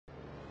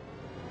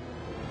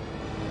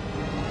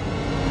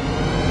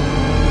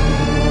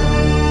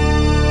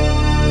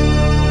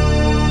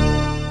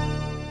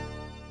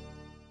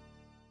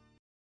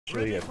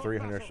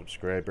300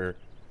 subscriber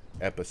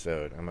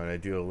episode. I'm gonna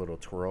do a little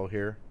twirl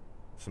here.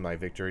 This is my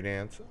victory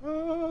dance.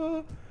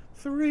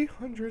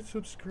 300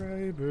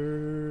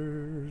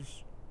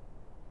 subscribers.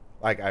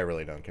 Like, I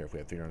really don't care if we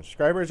have 300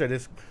 subscribers. I'm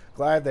just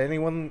glad that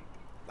anyone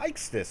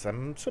likes this.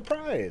 I'm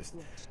surprised.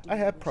 I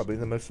have probably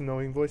the most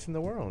annoying voice in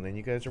the world, and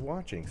you guys are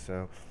watching,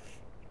 so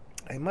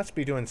I must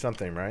be doing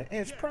something right.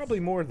 And it's probably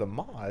more the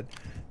mod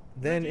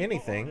than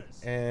anything.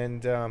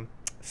 And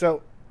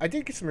so I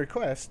did get some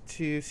requests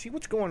to see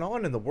what's going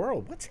on in the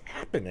world. What's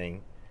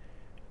happening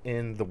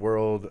in the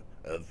world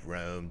of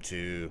Rome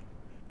 2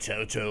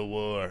 Total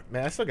War.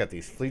 Man, I still got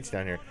these fleets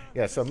down here.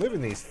 Yeah, so I'm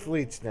moving these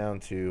fleets down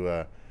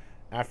to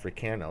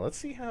Africana. Let's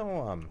see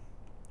how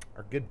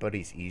our good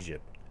buddies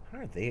Egypt,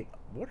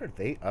 what are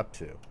they up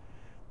to?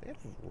 They have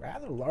a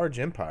rather large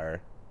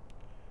empire.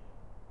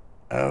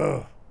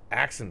 Oh,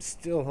 Axum's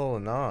still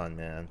holding on,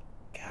 man.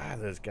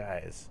 God, those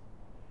guys.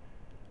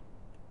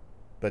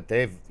 But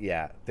they've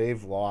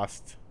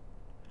lost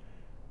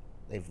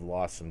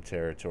some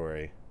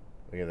territory.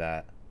 Look at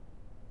that.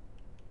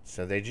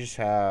 So they just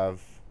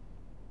have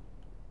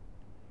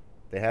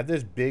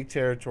this big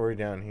territory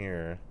down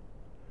here,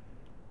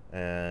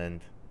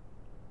 and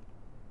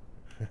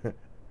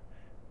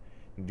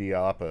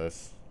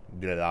Diapilos.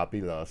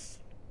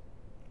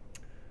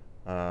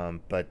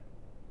 But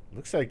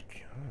looks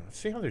like, let's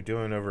see how they're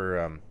doing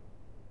over.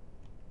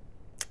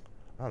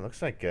 Oh,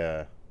 looks like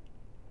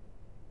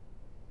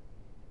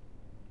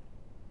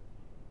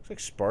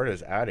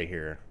Sparta's out of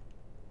here.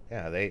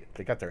 Yeah, they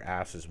got their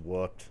asses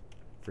whooped.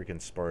 Freaking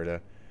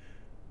Sparta.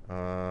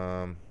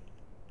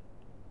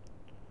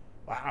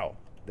 Wow,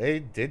 they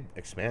did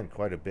expand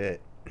quite a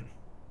bit.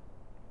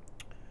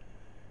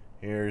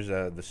 Here's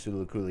the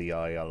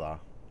Sulukuliyala.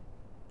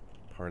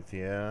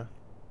 Parthia.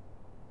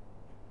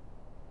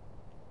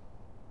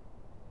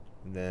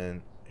 And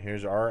then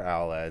here's our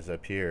allies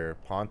up here,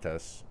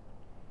 Pontus.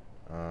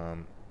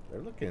 They're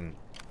looking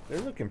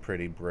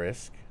pretty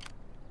brisk.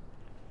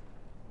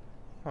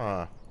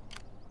 Huh.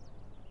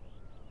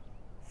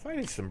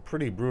 Fighting some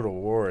pretty brutal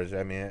wars.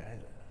 I mean,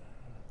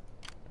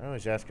 they're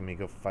always asking me to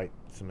go fight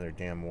some of their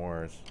damn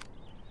wars.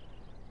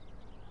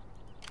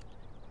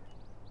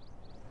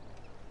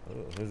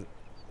 Oh, who's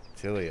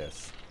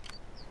Tilius?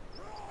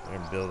 They're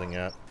building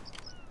up.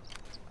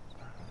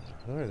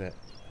 Who are they?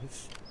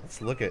 Let's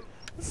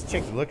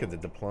take a look at the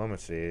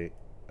diplomacy.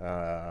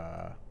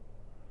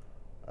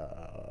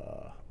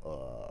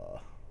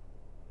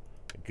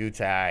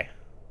 Gutai.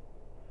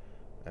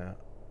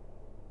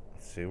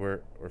 Let's see, we're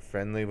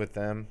friendly with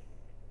them.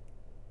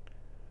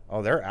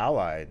 Oh, they're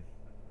allied,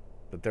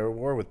 but they're at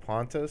war with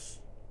Pontus.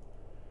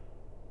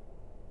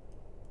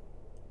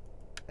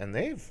 And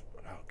they've,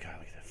 oh god,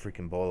 look at that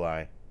freaking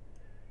Bolai.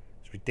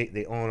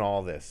 They own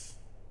all this.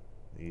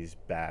 These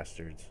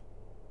bastards.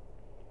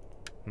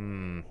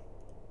 Saying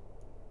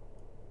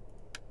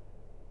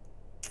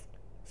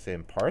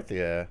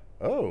Parthia.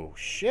 Oh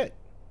shit.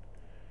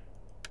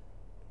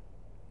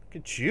 Look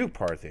at you,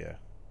 Parthia.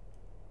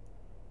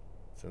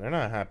 So they're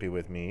not happy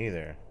with me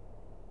either.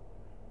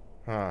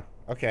 Huh.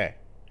 Okay.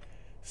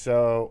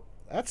 So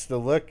that's the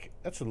look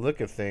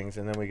of things,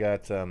 and then we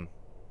got they're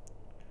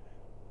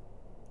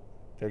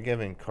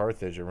giving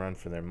Carthage a run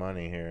for their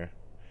money here.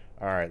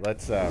 Alright,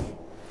 let's yeah.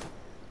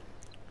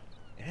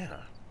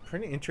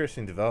 Pretty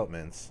interesting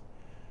developments.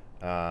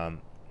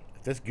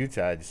 If this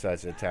Gutai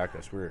decides to attack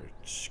us, we're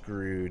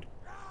screwed.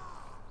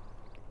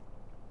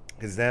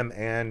 Because them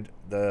and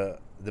the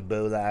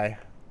Bolai,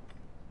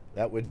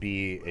 that would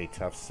be a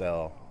tough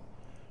sell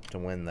to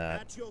win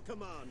that.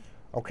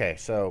 Okay,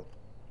 so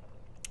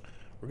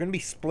we're going to be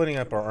splitting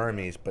up our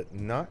armies, but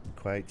not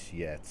quite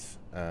yet.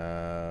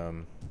 What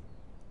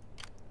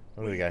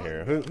do we got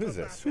here? Who's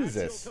this? Who's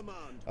this?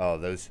 Oh,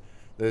 those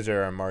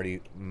are our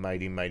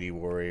mighty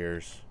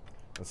warriors.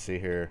 Let's see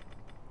here.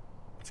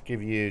 Let's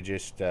give you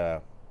just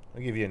I'll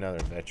give you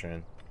another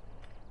veteran.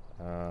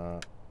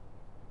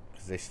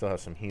 Because they still have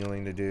some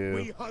healing to do.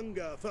 We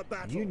hunger for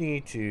battle. You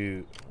need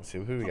to, let's see,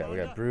 who we got? We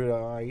got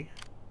Brudi.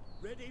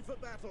 Ready for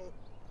battle.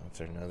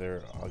 That's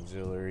another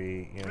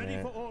auxiliary unit.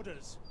 Ready for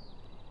orders.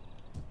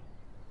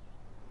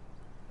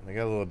 They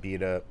got a little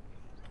beat up.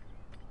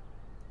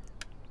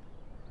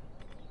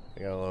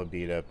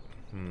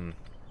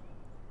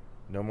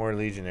 No more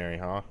legionary,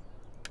 huh?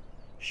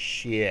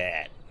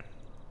 Shit.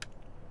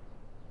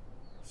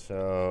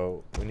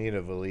 So we need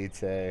a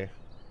Velite.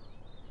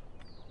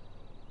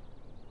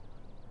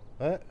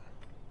 What?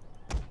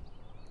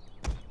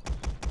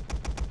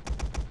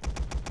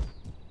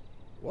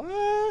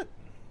 What?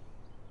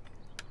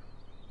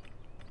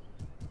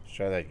 Let's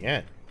try that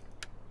again.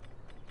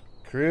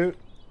 Recruit.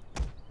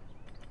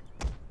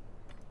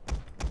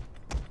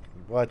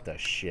 What the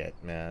shit,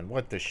 man?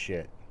 What the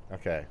shit?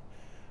 Okay.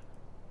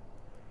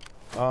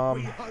 We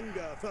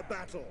hunger for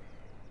battle.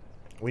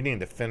 We need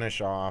to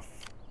finish off.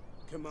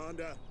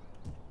 Commander.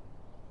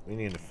 We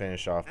need to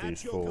finish off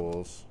these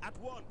fools. At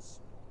once.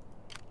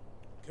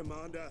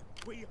 Commander,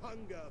 we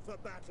hunger for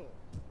battle.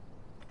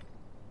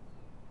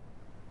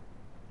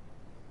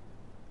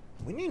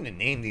 We need to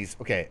name these.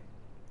 Okay.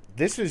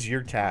 this is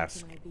your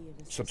task,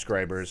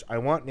 subscribers. I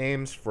want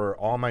names for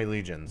all my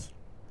legions.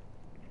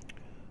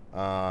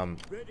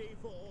 Ready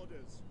for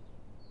orders.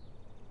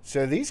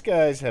 So these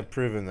guys have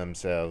proven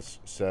themselves.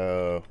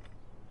 So,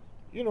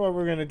 you know what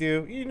we're gonna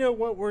do? You know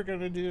what we're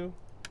gonna do?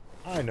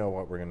 I know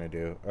what we're gonna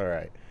do. All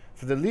right.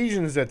 For the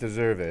legions that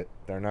deserve it,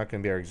 they're not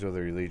gonna be our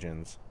auxiliary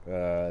legions.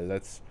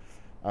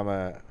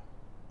 I'm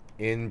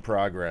in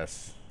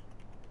progress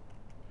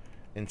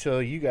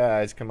until you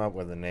guys come up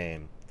with a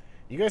name.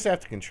 You guys have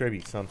to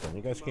contribute something.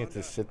 You guys can't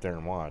just sit there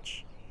and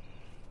watch.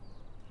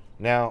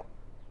 Now,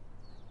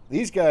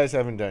 these guys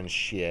haven't done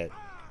shit,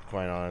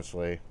 quite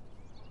honestly.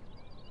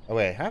 Oh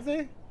wait, have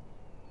they?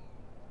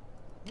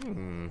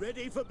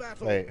 Ready for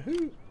battle. Wait,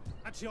 who?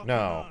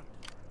 No.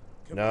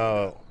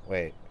 No,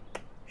 wait.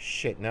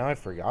 Shit, now I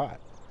forgot.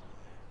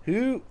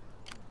 Who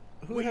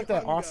had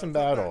that awesome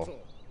battle?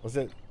 Was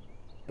it?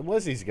 It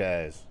was these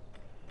guys.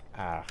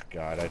 Ah,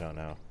 God, I don't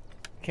know.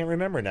 Can't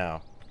remember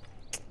now.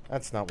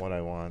 That's not what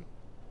I want.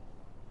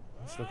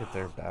 Let's look at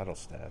their battle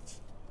stats.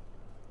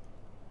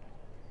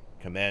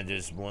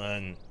 Commanders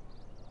won.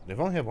 They've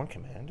only had one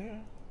commander?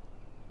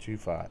 2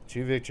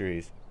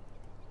 victories.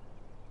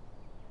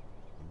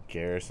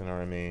 Garrison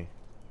army.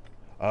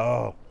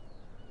 Oh.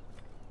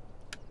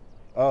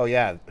 Oh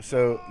yeah.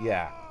 So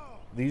yeah.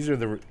 These are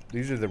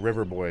the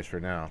river boys for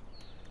now.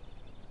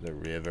 The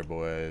river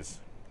boys.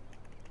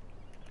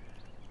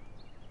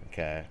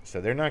 Okay. So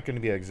they're not going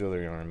to be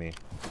auxiliary army.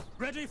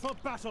 Ready for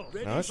battle.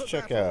 Now let's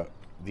check out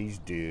these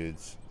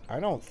dudes. I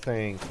don't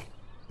think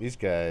these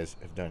guys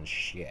have done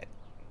shit.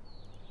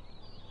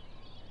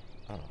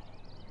 Oh.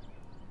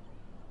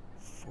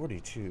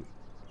 42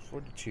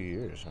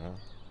 years, huh?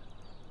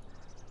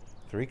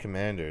 3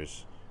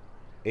 commanders.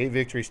 8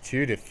 victories,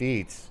 2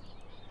 defeats.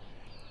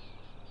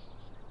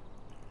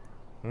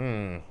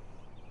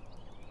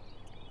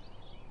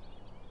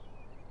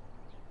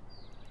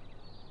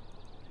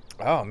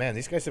 Oh, man,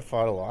 these guys have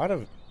fought a lot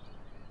of...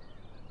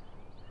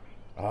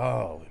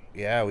 Oh,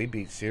 yeah, we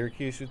beat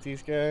Syracuse with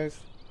these guys.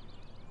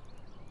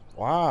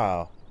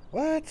 Wow.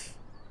 What?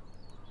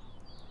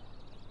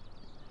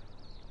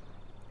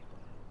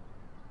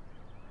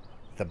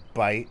 The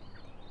bite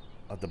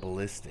of the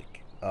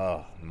ballistic.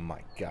 Oh,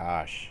 my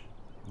gosh.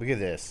 Look at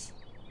this.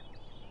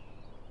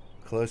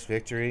 Close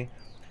victory.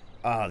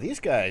 Ah, these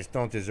guys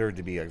don't deserve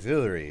to be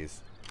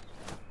auxiliaries.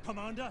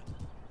 Commander,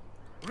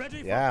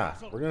 ready for yeah,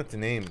 battle. we're gonna have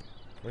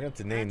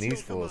to name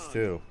these fools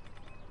too.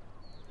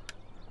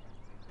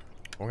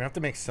 We're gonna have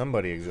to make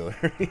somebody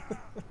auxiliary.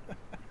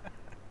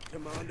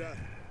 Commander.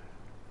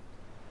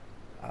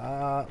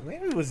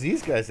 Maybe it was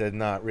these guys that had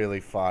not really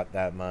fought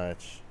that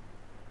much.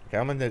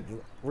 Okay,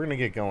 we're gonna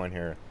get going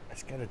here. I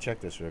just gotta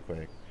check this real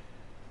quick.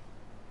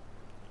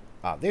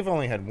 They've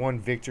only had 1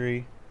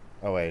 victory.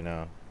 Oh wait,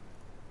 no.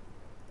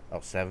 Oh,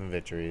 7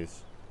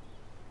 victories.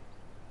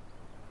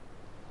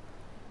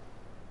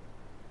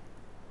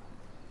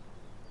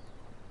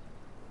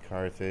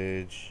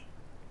 Carthage.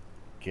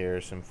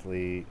 Garrison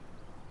fleet.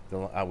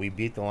 We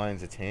beat the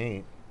lines of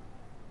taint.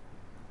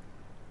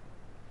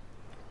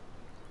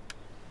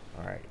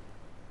 Alright.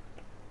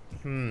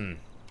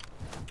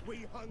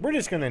 We're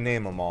just gonna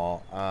name them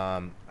all.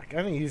 I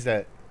gotta use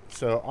that.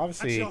 So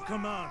obviously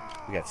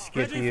we got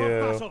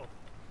Scipio.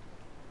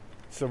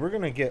 So we're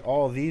gonna get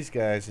all these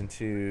guys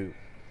into...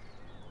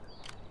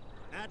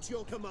 At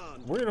your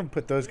command. We're gonna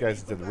put those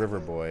guys into the River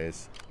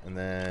Boys, and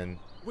then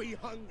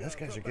those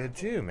guys are good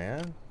too,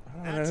 man.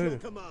 I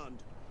don't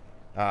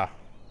know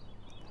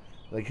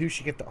who. Like who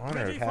should get the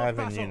honor of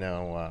having, you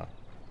know,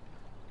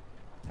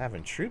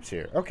 having troops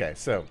here? Okay,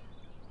 so,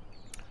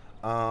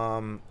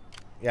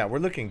 yeah, we're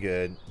looking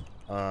good.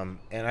 And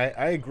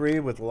I agree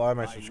with a lot of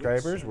my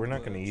subscribers. We're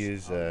not gonna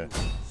use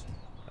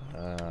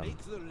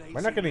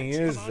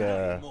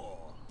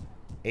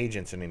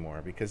agents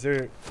anymore because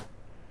they're.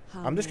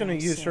 I'm just gonna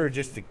use her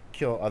just to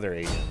kill other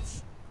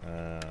agents.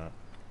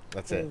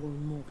 That's it. All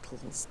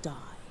mortals die.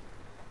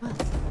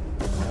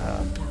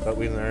 But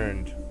we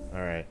learned.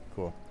 All right,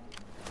 cool.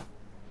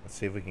 Let's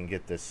see if we can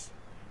get this.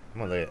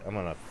 I'm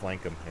gonna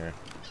flank him here.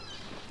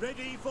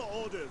 Ready for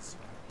orders.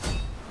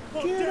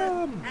 For Get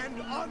death him!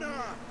 and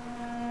honor.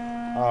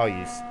 Oh,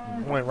 you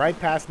went right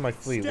past my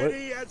fleet.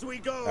 Steady as we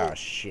go. Oh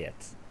shit!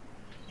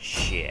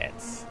 Shit!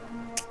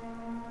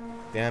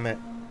 Damn it!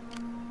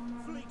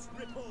 Fleet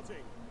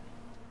reporting.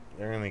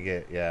 They're gonna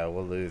get. Yeah,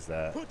 we'll lose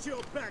that. Put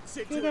your backs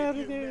into Get it, out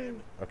you of there!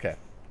 men. Okay.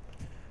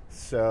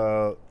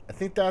 So I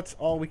think that's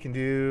all we can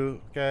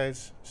do,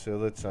 guys. So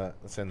let's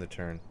end the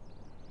turn.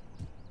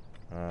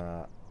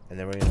 And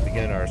then we're gonna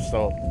begin our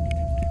assault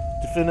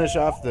to finish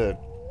off those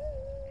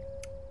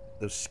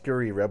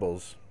scurry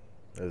rebels.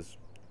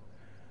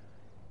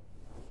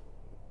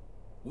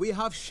 We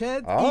have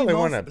shed Oh, they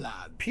want enough a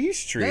blood.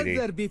 peace treaty.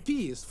 Let there be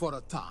peace for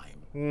a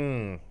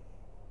time.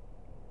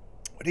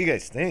 What do you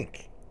guys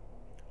think?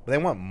 They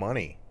want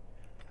money.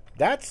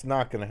 That's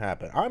not gonna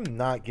happen. I'm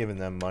not giving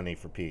them money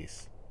for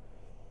peace.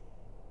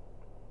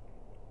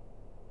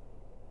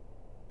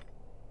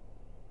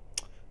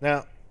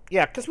 Now,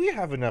 yeah, because we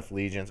have enough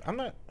legions. I'm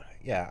not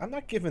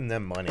giving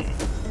them money.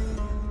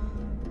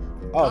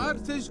 Oh,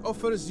 Carthage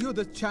offers you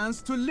the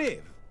chance to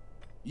live.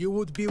 You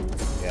would be...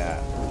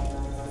 yeah.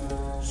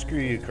 Screw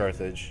you,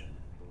 Carthage.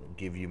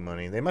 Give you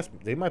money. They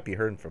might be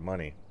hurting for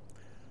money.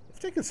 They've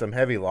taken some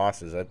heavy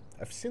losses.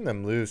 I've seen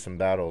them lose some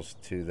battles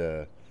to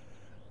the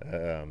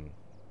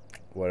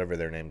whatever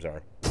their names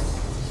are.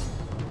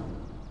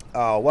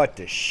 Oh, what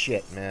the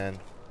shit, man.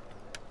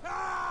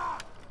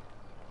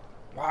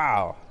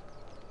 Wow.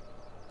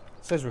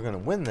 It says we're gonna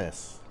win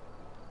this.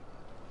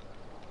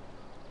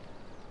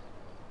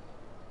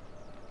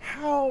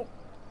 How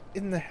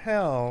in the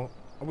hell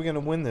are we gonna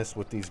win this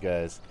with these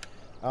guys?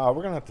 We're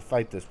gonna have to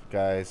fight this,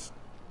 guys.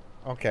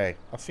 Okay,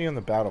 I'll see you on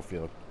the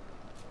battlefield.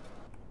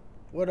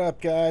 What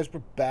up, guys? We're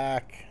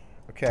back.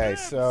 Okay,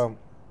 so...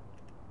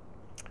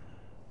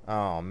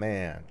 Oh,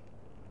 man.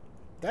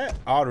 That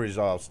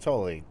auto-resolve's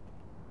totally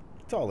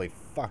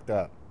fucked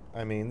up.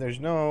 I mean, there's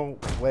no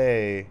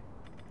way...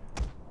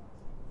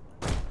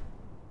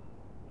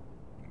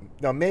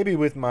 Now, maybe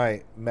with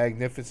my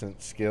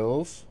magnificent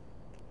skills,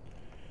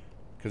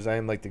 because I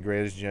am like the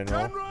greatest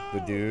general, the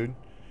dude.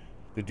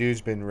 The dude's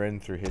been written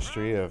through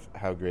history of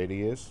how great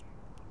he is.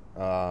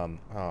 Oh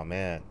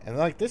man, and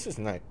like this is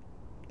not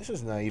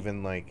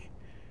even like,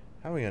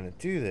 how are we gonna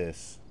do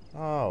this?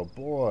 Oh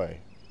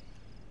boy.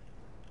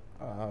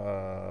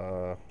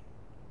 Gotta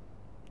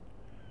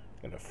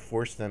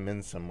force them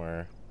in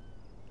somewhere.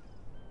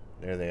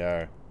 There they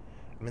are.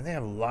 I mean, they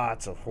have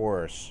lots of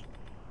horse.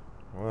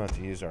 We'll have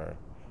to use our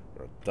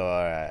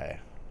D.E.I.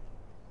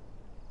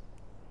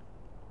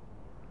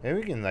 Maybe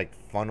we can like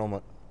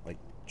funnel, like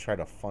try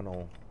to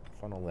funnel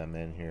them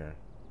in here.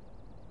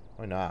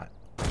 Why not?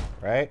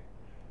 Right?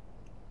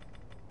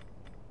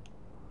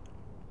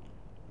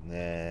 And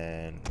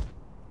then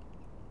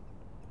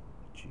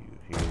put you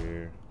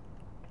here.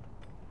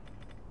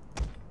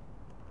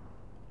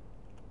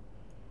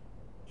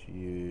 Put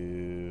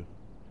you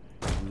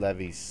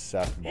levy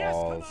suck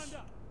balls.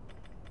 Yes,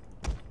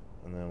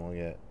 and then we'll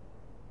get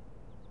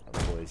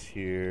our boys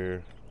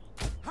here.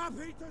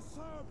 happy to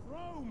serve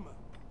Rome.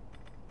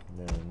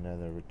 And then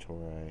another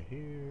Rhetori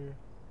here.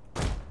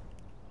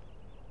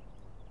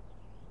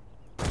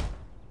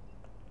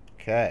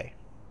 Okay.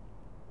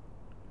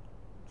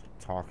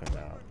 That's what I'm talking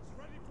about.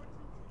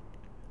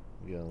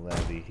 We got a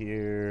levy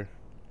here.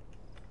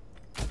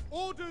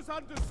 Orders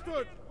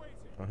understood.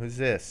 Oh, who's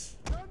this?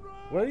 General!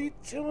 What are you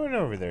doing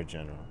over there,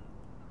 General?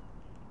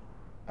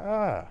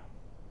 Ah.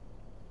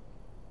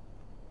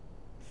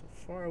 So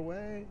far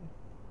away.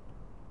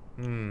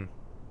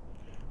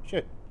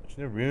 Shit. There's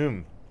no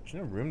room. There's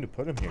no room to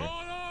put him here.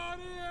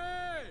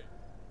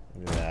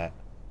 Look at that.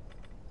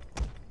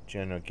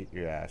 General, get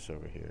your ass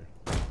over here.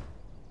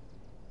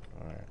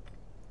 Alright.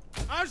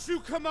 As you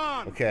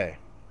command. Okay.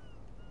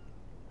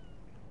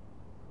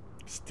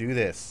 Let's do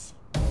this.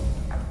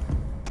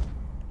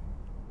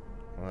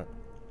 What?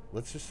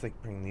 Let's just like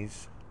bring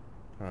these.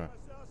 Huh.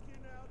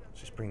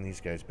 Let's just bring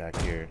these guys back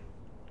here.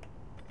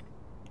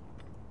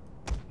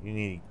 You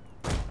need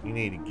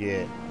to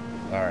get.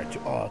 Alright. Two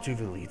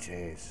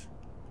velites.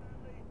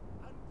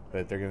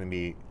 But they're gonna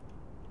be.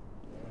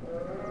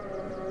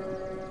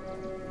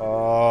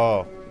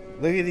 Oh.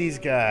 Look at these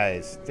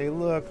guys. They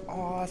look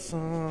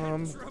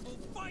awesome. Trouble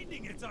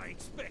finding it, I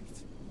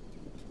expect.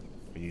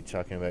 Are you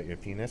talking about your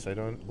penis? I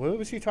don't... What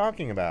was he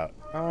talking about?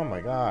 Oh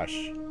my gosh.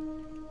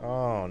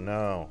 Oh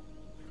no.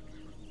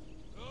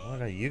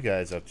 What are you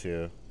guys up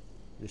to?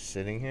 Just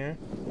sitting here?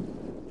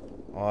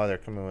 Oh, they're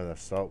coming with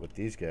assault with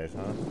these guys,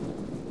 huh?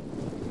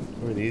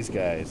 Who are these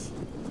guys?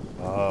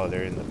 Oh,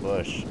 they're in the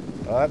bush.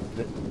 Oh,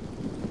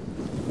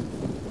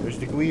 there's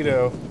the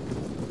Guido.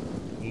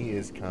 He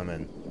is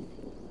coming.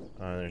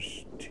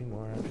 There's two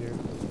more up here.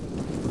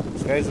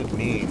 These guys look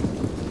mean.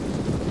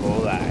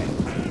 Whole eye.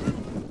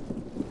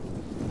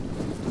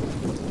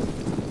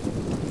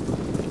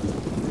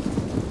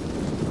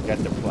 Got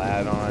their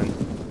plaid on.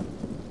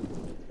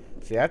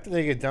 See, after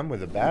they get done with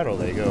the battle,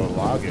 they go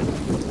log it.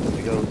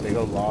 They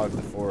go log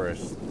the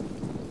forest.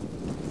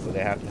 So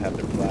they have to have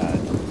their plaid.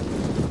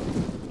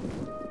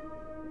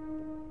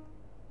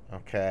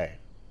 Okay.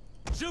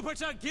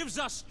 Jupiter gives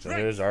us So strength.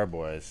 here's our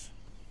boys.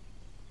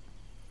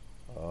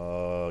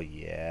 Oh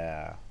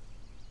yeah.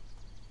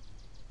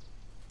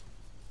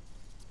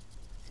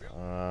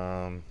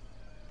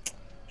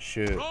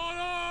 Shoot.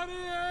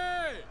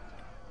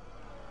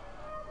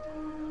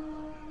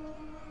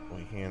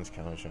 Weak hands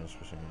counter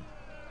transmission.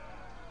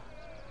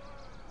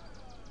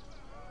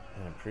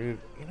 And improve.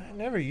 You know, I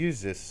never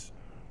use this.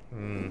 I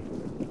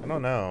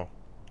don't know.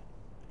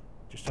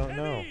 Just don't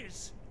know.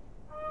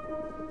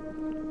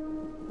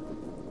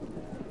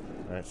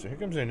 Alright, so here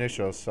comes the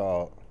initial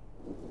assault.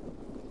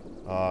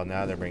 Oh,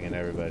 now they're bringing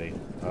everybody.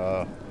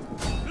 Oh.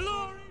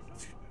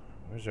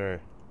 Where's our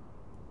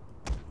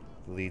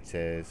elites?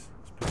 Let's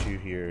put you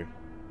here.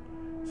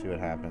 See what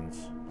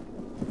happens.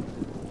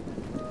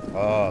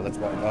 Oh, let's.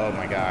 Oh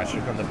my gosh!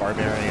 Here come the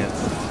barbarians.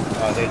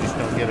 Oh, they just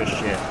don't give a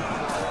shit.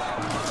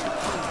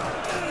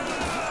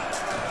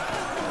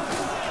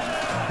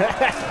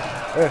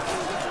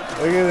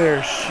 Look at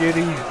their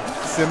shitty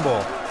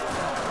symbol.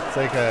 It's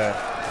like a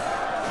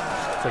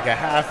It's like a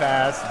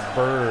half-assed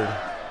bird.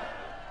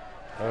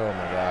 Oh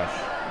my gosh.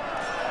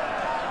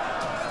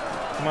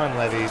 Come on,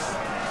 levies.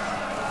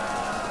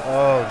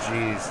 Oh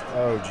jeez.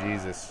 Oh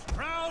Jesus.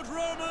 Proud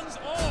Romans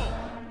all!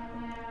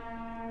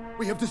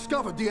 We have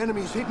discovered the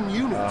enemy's hidden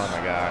units. Oh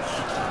my gosh.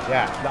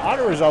 Yeah, the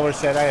Otterers always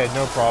said I had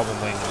no problem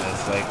winning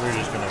this. Like, we're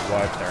just gonna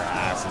wipe their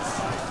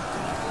asses.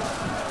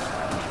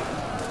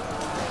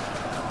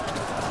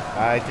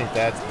 I think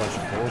that's a bunch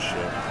of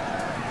bullshit.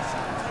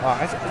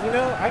 You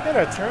know, I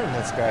gotta turn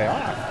this guy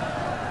off.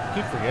 I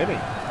keep forgetting.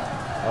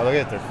 Oh, look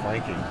at it, they're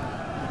flanking.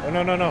 Oh,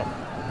 no, no, no.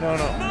 No,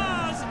 no.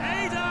 Mars,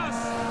 aid us!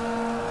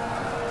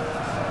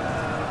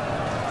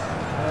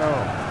 No.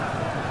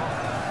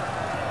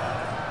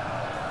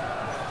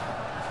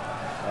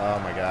 Oh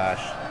my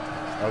gosh.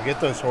 Oh, get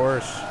those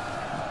horse.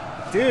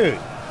 Dude.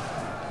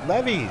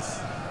 Levies.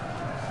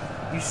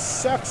 You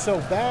suck so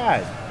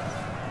bad.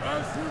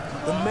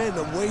 The men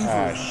are wavering.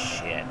 Ah,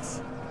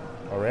 shit.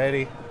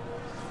 Already?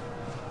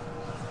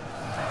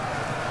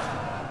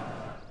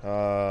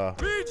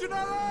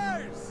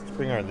 Legionaries! Let's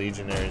bring our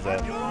legionaries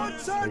up.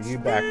 So you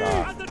back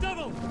off.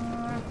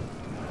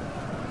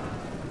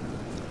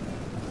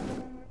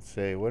 Let's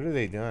see, what are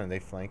they doing? Are they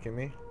flanking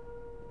me?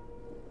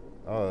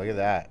 Oh, look at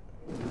that.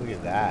 Look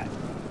at that.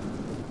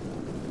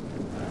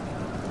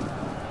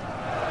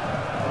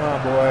 Come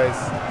on, boys.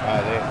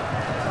 They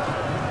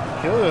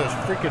kill those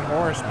freaking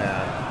horse,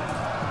 man.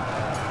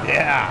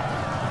 Yeah.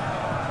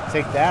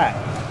 Take that.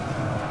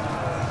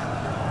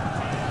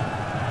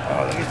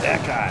 Oh, look at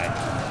that guy.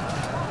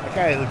 That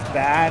guy looks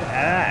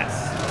badass.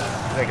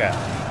 He's like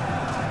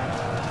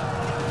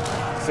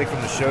it's like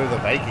from the show The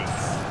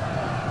Vikings.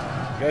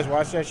 You guys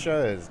watch that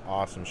show? It's an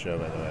awesome show,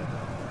 by the way.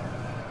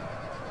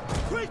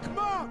 Quick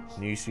march!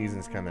 New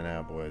season's coming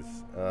out, boys.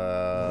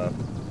 I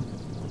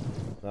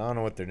don't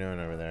know what they're doing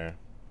over there.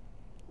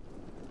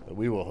 But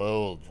we will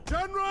hold.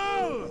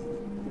 General!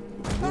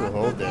 We will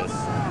hold this.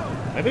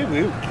 Maybe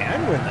we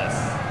can win this.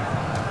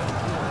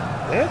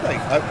 They had like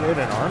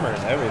upgraded armor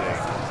and everything.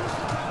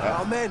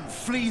 Our men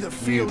flee the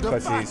field of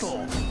pussies.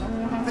 battle.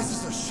 This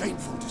is a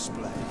shameful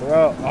display.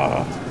 Throw.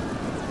 Oh.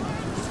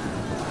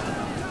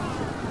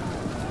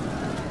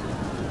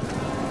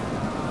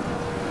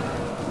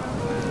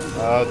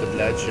 Oh, the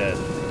bloodshed.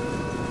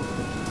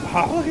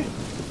 Oh, look at,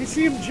 you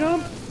see him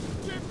jump?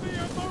 Give me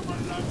a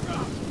moment longer!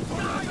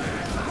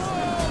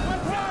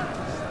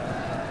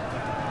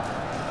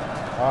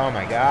 Oh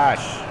my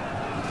gosh.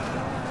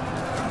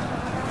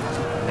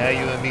 Now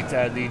you will meet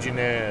our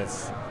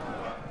legionnaires.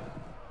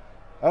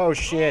 Oh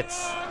shit.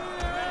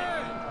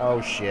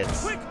 Oh shit.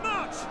 Quick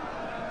march!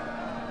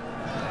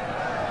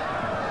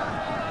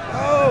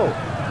 Oh!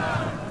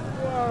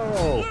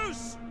 Whoa!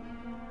 Loose!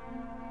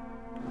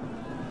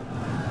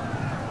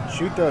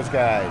 Shoot those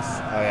guys.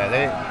 Oh yeah,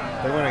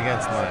 they went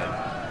against mine.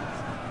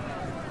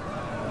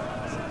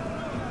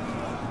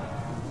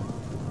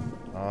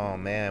 Oh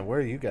man, where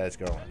are you guys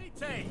going?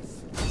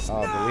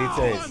 Oh,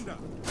 Velites.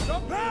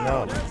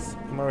 No,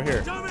 come over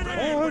here.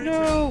 Oh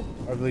no!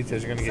 Our Velites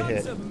are gonna get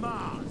hit.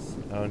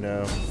 Oh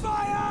no.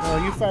 Oh,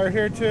 you fire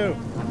here too.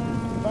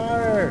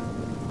 Fire!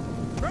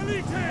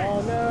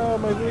 Oh no,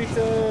 my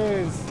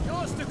Velites!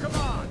 Yours to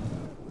command!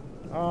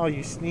 Oh,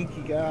 you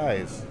sneaky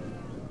guys.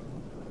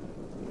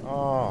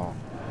 Oh,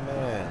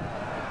 man.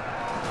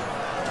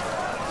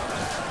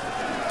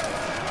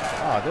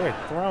 Oh, they're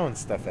throwing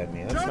stuff at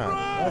me.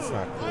 That's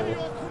not cool.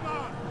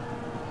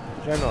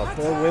 General,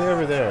 throw way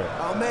over there.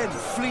 Our men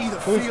flee the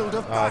Who's, field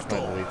of oh, that's my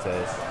battle.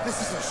 Velites.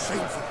 This is a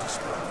shameful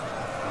display.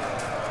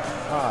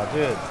 Ah,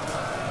 dude.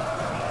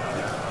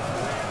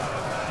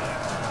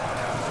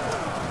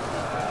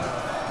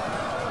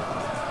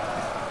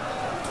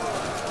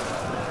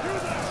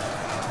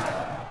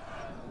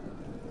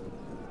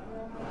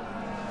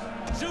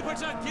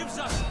 Jupiter gives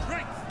us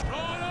strength!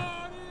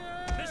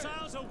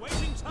 Missiles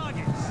awaiting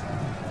targets!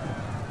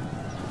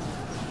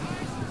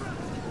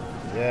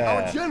 Yeah.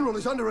 Our general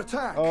is under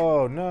attack.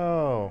 Oh,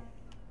 no.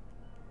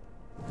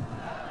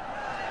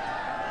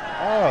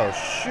 Oh,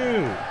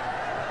 shoot.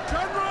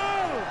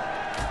 General!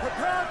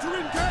 Prepare to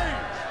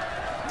engage!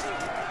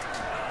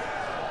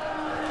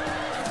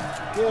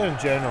 Get him,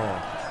 General.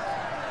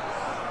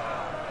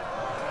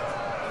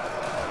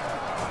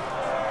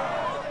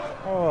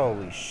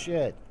 Holy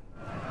shit.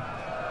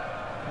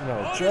 No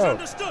Orders joke.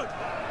 understood!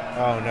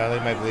 Oh, no, they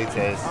might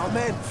Velites. Our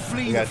men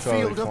flee We the got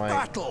totally field of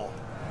flanked. battle.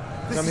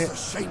 This Come is here. a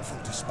shameful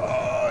display.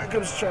 Oh, here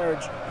comes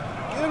charge.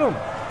 Get him.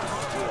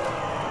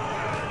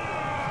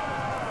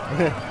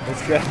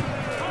 This guy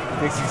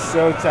thinks he's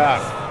so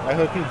tough. I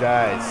hope he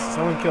dies.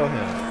 Someone kill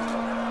him.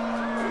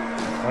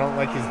 I don't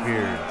like his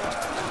beard.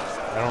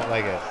 I don't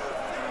like it.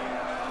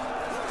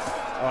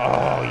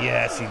 Oh,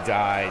 yes, he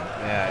died.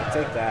 Yeah,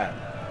 take that.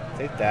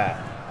 Take that.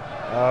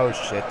 Oh,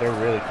 shit, they're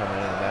really coming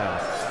in now.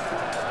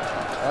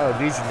 Oh,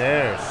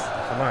 Legionnaires.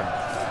 Come on.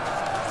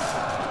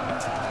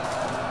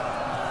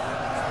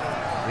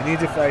 We need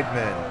to fight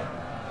men.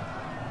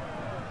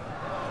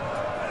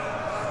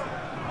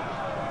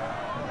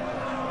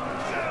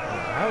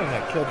 How have I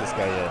not killed this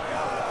guy yet?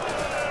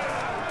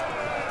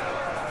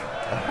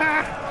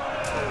 Aha!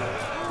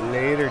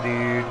 Later,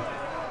 dude.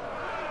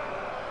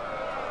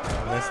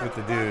 Don't mess with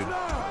the dude.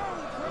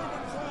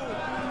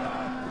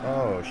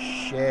 Oh,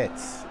 shit.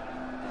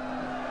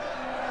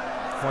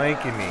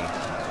 Flanking me.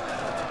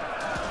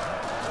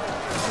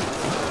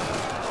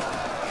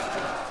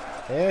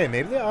 Hey,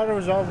 maybe the auto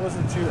resolve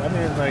wasn't too. I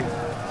mean, like,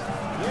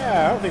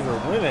 yeah, I don't think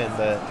we're winning,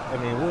 but I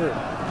mean, we're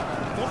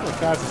definitely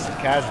causing some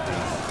casualties.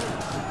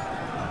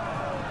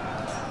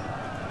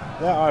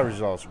 That auto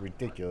resolve's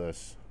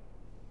ridiculous.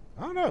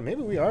 I don't know.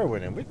 Maybe we are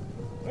winning. We,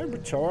 our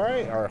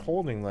Impera are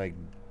holding like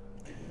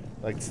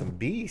some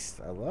beasts.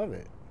 I love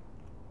it.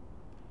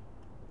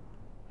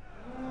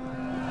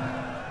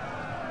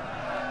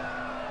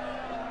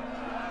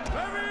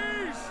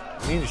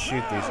 We need to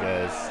shoot these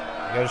guys.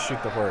 You gotta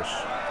shoot the horse.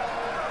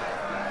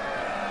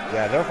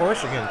 Yeah, their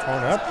horse are getting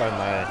torn up by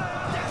my...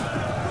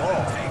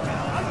 Oh.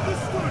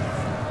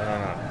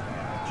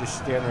 No. Just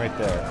stand right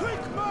there.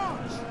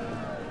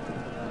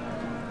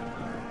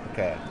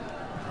 Okay.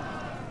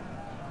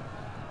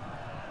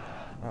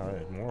 Oh,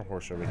 there's more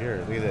horse over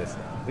here. Look at this.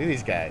 Look at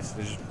these guys.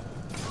 They're just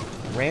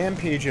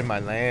rampaging my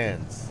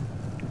lands.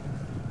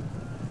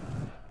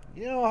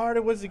 You know how hard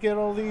it was to get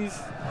all these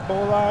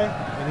boli?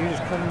 And you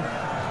just come...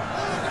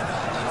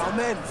 Our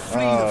men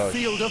flee the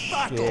field of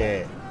battle.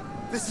 Shit.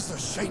 This is a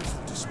shameful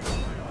display.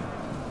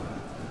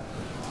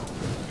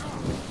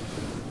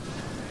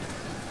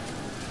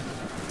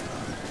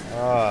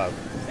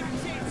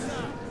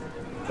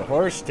 The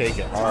horse take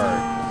it hard.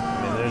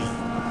 I mean, there's...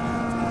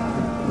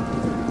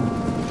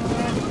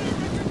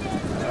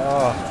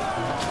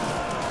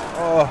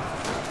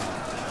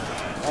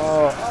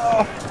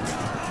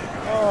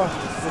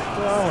 They're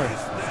throwing.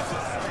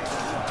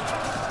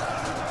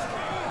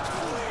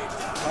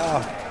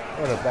 Oh,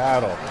 what a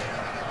battle.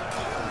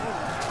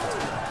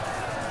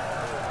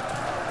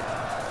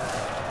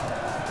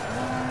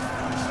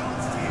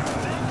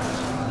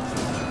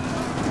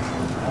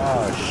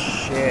 Oh,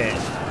 shit.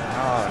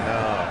 Oh,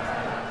 no.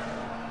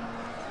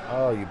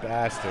 Oh, you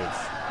bastards.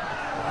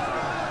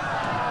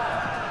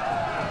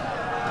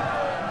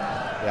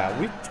 Yeah,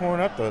 we've torn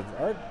up the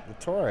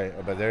Tory,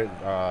 but they're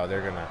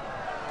gonna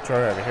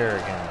Tory over here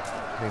again.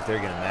 I think they're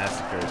getting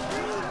massacred.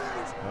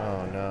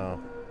 Oh,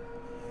 no.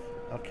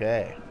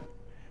 Okay.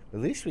 At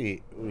least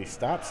we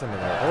stopped some of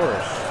their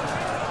horse.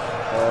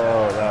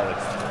 Oh, that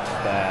looks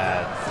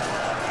bad.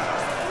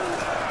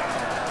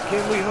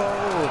 Can we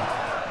hold?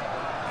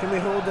 Can we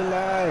hold the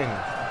line?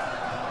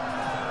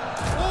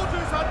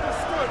 Orders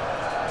understood.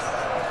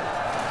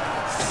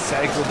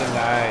 Cycle the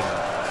line.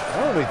 I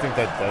don't really think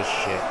that does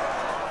shit.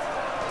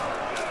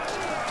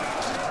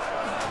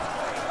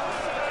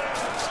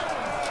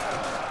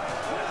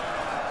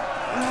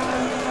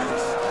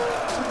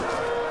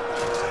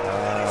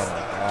 Oh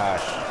my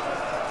gosh.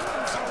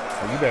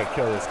 Oh, you better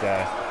kill this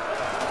guy.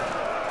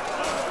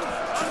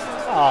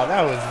 Oh,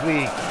 that was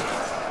weak.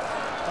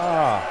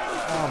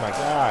 Oh my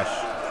gosh.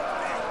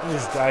 He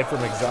just died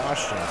from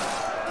exhaustion.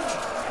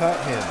 Cut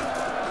him.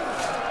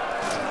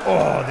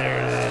 Oh, there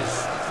it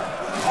is.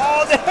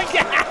 Oh, there we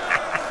go.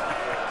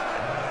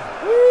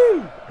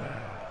 Woo!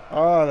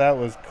 Oh, that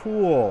was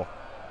cool.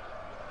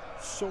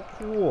 So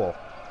cool.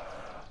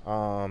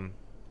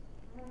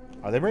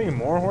 Are they bringing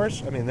more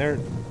horse? I mean, they're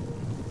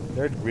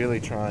really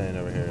trying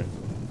over here.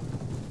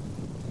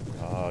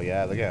 Oh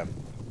yeah, look at them.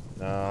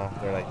 No,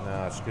 they're like,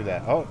 no, screw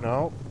that. Oh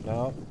no,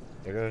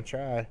 they're gonna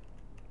try.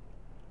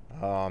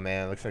 Oh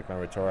man, looks like my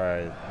Impera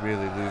is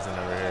really losing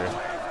over here.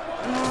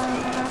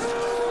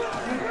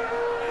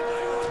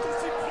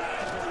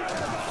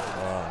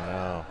 Oh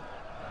no.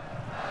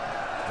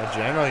 The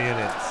general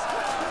units.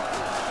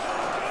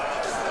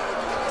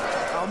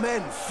 Our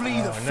men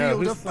flee the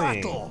field of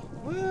battle.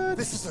 What?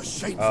 This is a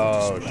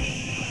shameful display.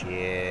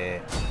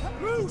 Shit.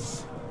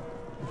 Loose!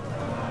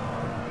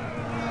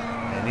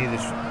 I need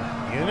this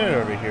unit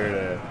over here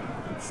to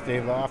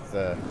stave off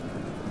the...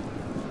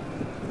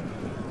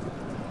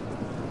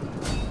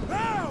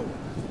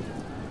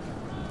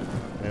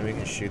 Maybe we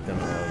can shoot them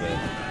a little bit.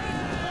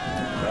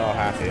 They're all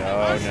happy.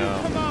 Oh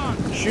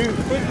no. Shoot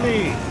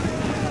quickly!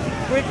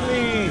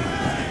 Quickly!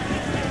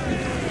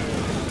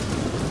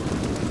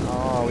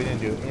 Oh, we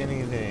didn't do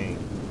anything.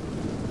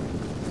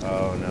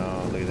 Oh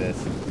no, look at this.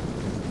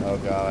 Oh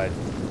god.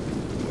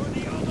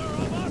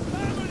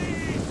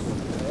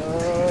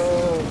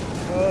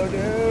 Oh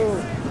no!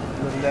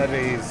 The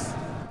levies.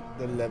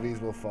 The levies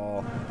will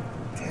fall.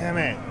 Damn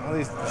it! All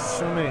these,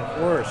 so many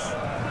horse.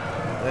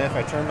 And then if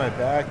I turn my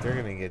back, they're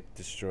gonna get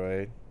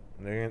destroyed.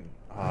 And they're gonna,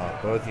 oh,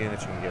 both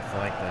units are gonna get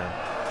flanked now.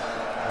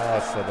 Oh,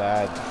 it's so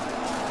bad.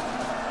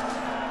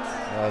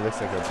 Oh, it looks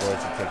like our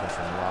boys are taking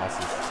some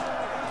losses.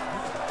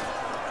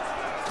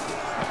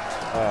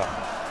 Oh.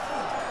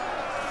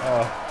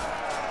 Oh.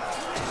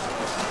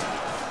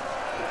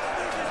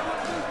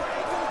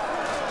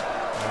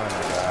 Oh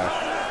my gosh.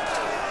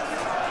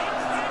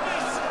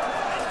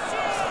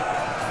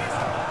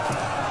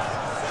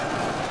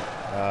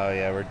 Oh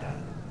yeah, we're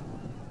done.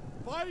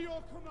 By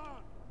your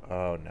command.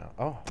 Oh no.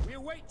 Oh. We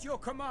await your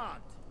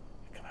command.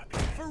 Come up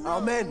here.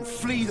 Our men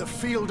flee the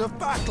field of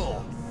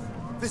battle.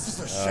 This is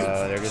a shame.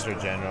 There goes our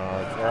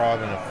general. We're all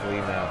gonna flee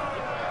now.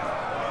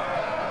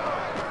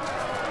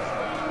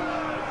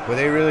 But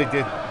they really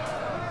did.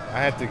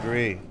 I have to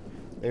agree.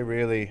 They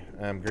really,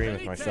 I'm agreeing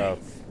with myself.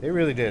 They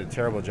really did a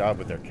terrible job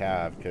with their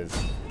cav because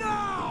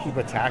keep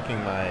attacking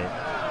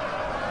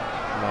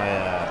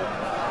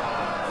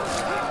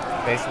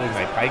basically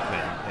my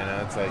pikemen. You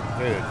know, it's like,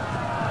 dude,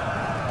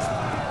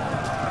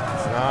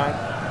 it's not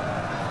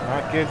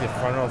good to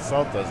frontal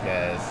assault those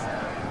guys.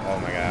 Oh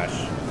my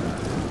gosh.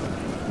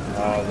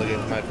 Oh, look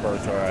at my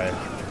Protori.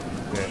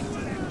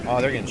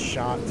 Oh, they're getting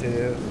shot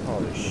too.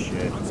 Holy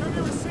shit.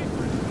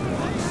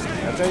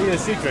 I'll tell you a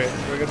secret.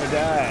 We're gonna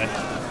die.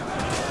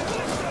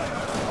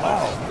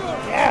 Oh,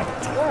 yeah, the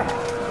Torah.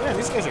 Yeah,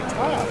 these guys are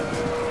tough.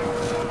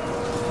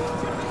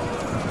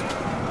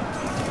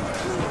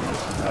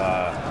 No,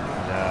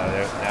 now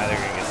they're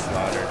gonna get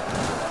slaughtered.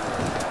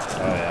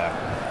 Oh yeah.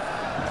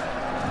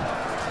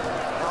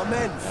 Our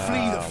men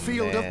flee the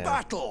field man. of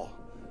battle.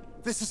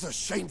 This is a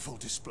shameful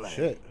display.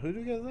 Shit, who do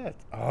we got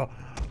left?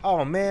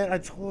 Oh man, I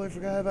totally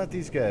forgot about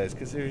these guys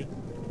because they're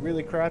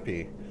really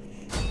crappy.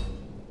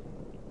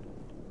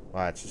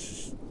 Wow, it's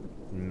just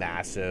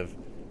massive.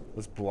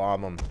 Let's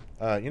blob them.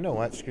 You know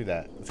what? Screw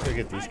that. Let's go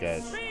get these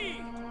guys.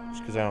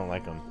 Just because I don't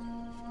like them.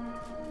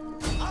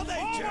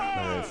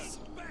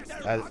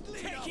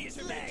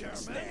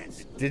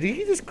 Did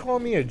he just call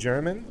me a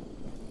German?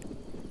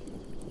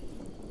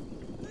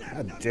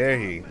 How dare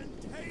he?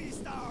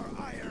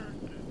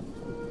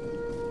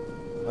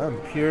 I'm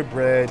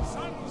purebred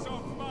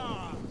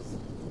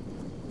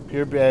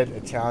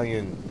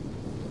Italian.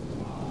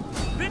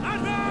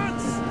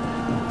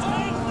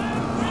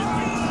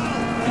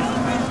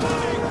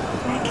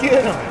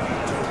 Get him!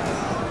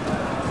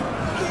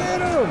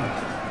 Get him!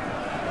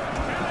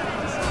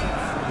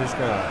 I'm just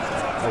gonna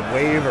a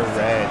wave of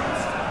red.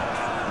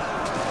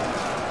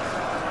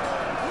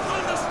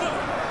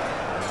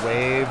 A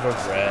wave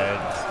of red.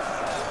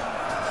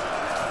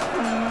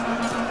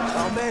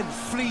 Our men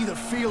flee the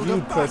field You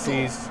of battle.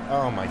 pussies!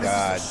 Oh my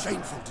god! This is a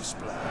shameful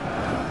display.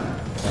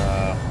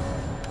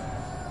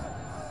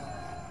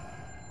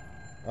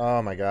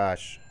 Oh my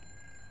gosh!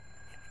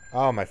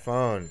 Oh, my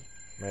phone.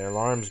 My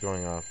alarm's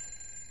going off.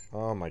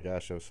 Oh my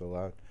gosh, that was so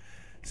loud.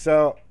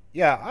 So,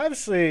 yeah,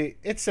 obviously,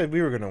 it said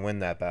we were going to win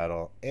that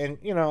battle. And,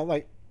 you know,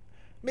 like,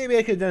 maybe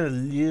I could have done a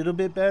little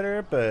bit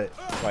better, but,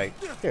 like,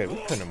 dude, we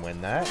couldn't win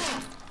that.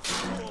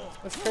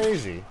 That's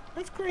crazy.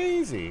 That's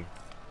crazy.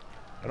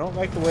 I don't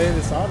like the way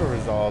this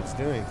auto-resolve's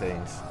doing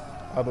things.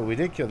 Oh, but we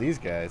did kill these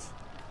guys.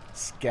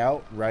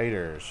 Scout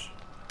Riders.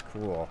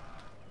 Cool.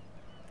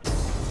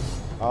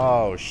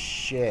 Oh,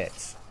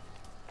 shit.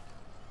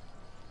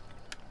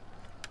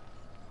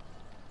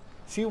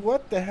 See,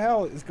 what the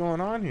hell is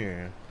going on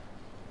here?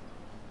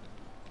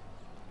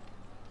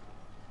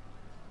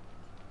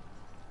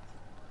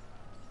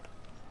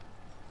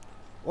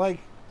 Like,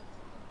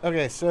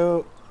 okay,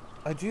 so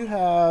I do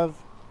have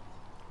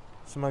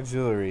some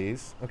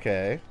auxiliaries.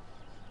 Okay.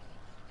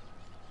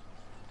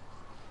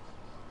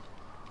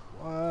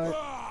 What?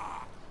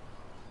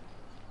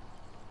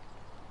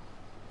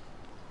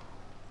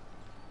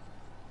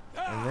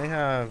 And they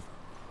have...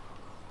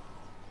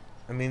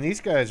 I mean,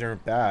 these guys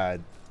aren't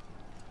bad.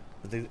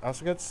 But they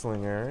also got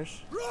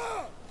slingers.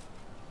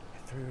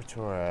 3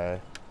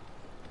 Torah.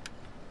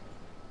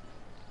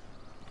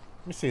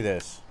 Let me see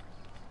this.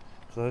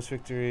 Close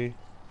victory.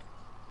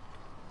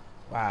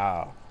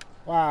 Wow.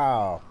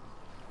 Wow.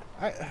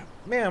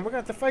 Man, we're going to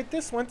have to fight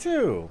this one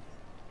too.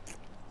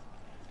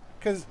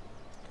 Because,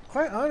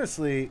 quite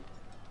honestly,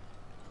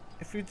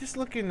 if you're just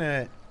looking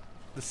at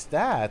the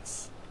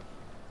stats,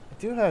 I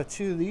do have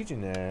 2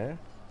 Legionnaire.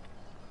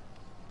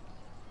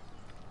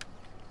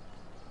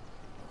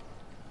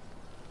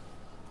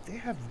 They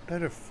have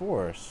better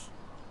force.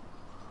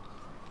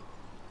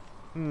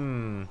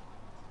 I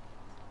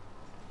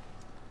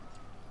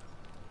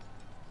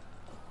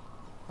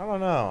don't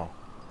know.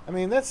 I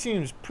mean, that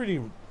seems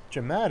pretty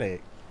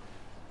dramatic.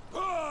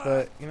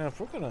 But, you know, if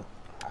we're gonna...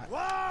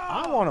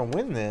 I want to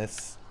win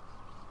this.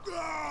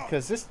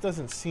 Because this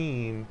doesn't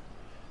seem...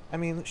 I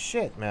mean,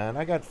 shit, man.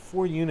 I got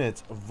 4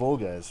 units of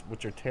Volgas,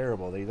 which are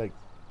terrible. They, like,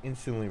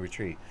 instantly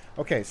retreat.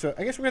 Okay, so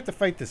I guess we're going to have to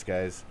fight this,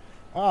 guys.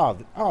 Oh,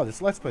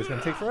 this Let's Play is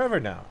going to take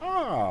forever now.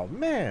 Oh,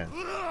 man.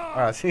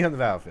 Alright, see you on the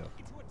battlefield.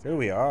 Here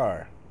we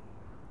are.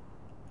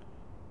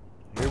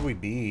 Here we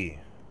be.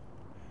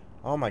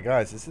 Oh my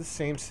god, is this the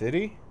same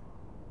city?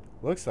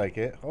 Looks like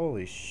it.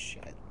 Holy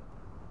shit.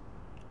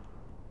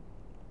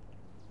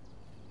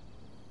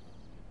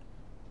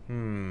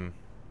 I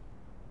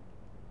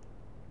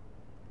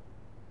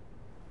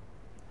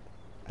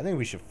think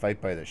we should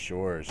fight by the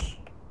shores.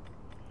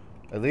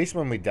 At least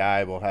when we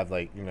die, we'll have,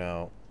 like, you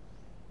know...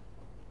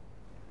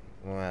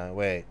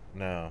 wait,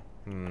 no.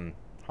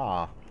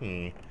 Cause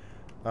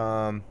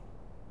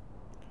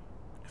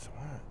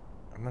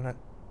I'm gonna...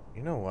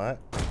 You know what?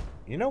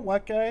 You know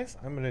what, guys?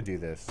 I'm gonna do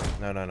this.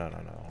 No.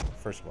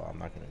 First of all, I'm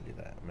not gonna do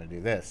that. I'm gonna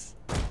do this.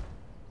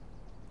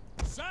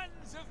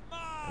 Sons of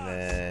Mars! And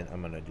then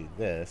I'm gonna do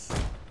this.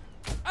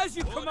 As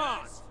you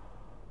command!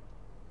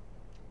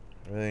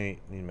 I really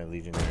need my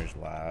legionnaires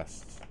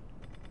last.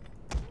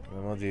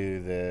 Then we'll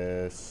do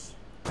this.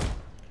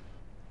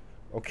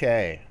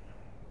 Okay.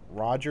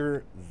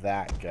 Roger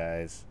that,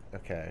 guys.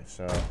 Okay,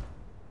 so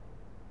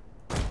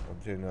we'll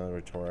do another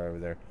retort over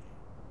there.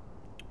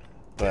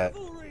 But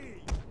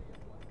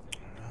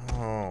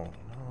no.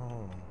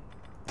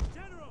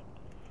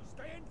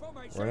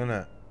 We're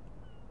gonna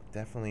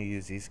definitely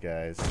use these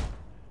guys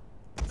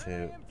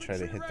to try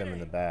to hit them in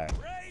the back.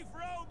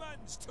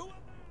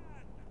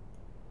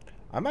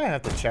 I might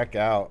have to check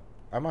out.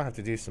 I might have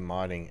to do some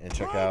modding and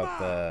check out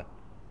the.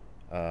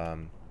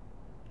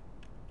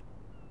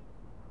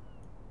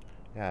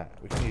 Yeah,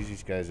 we can use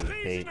these guys as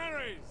bait.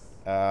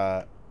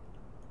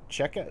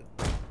 Check out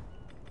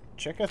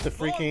the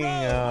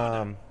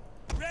freaking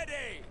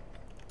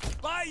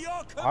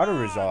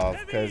auto resolve,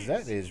 because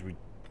that is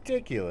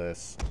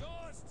ridiculous.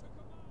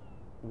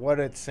 What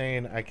it's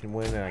saying I can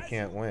win and I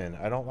can't win.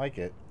 I don't like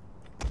it.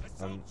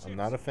 I'm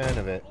not a fan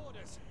of it.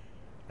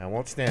 I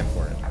won't stand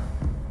for it.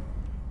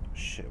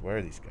 Shit, where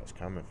are these guys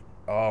coming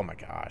from? Oh my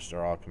gosh,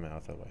 they're all coming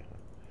out that way.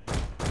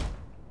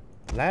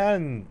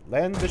 Land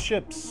the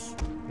ships.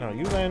 No,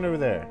 you land over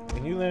there,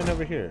 and you land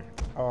over here.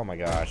 Oh my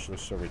gosh, they're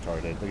so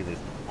retarded. Look at this.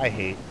 I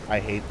hate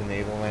the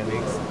naval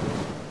landings.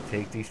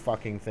 Take these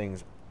fucking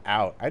things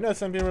out. I know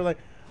some people are like,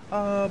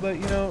 oh, but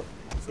you know,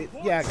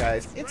 yeah,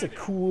 guys, it's a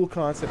cool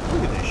concept.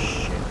 Look at this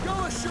shit.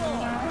 Go ashore.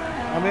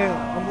 I mean,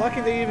 I'm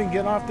lucky they even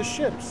get off the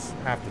ships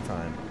half the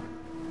time.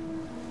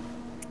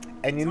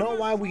 And you know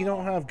why we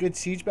don't have good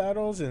siege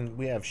battles and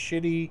we have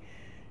shitty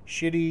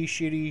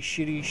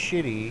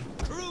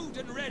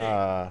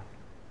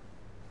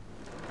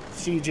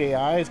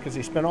CJIs? Because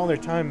they spend all their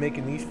time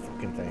making these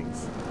fucking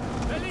things.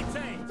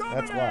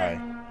 That's why.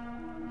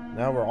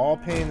 Now we're all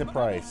paying the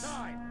price.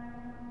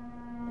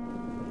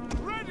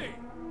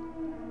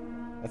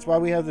 That's why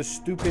we have the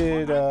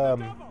stupid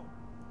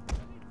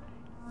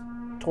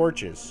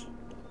torches.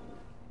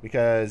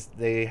 Because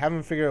they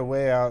haven't figured a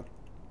way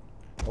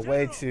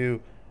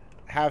to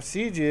have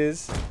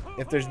sieges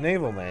if there's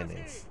naval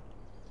landings.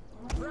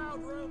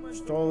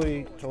 It's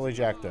totally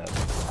jacked up.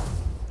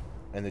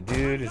 And the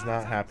dude is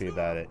not happy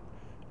about it.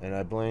 And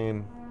I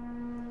blame...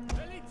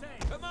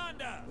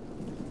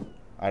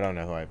 I don't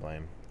know who I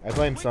blame. I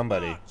blame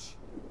somebody.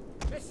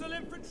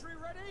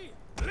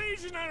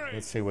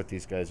 Let's see what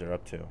these guys are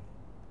up to.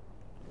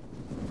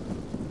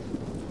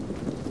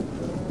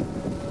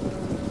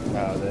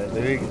 Oh,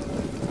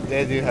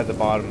 they do have the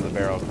bottom of the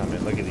barrel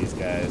coming. Look at these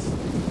guys.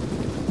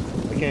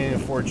 They can't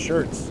even afford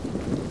shirts.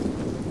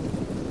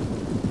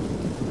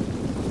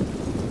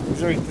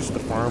 These are just the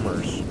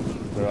farmers.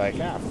 They're like,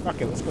 ah, fuck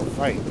it, let's go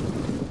fight.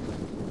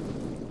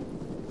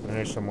 And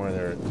there's somewhere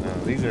there. No,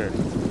 these are.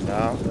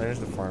 No, there's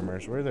the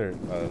farmers. Where they're.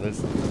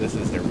 This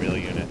is their real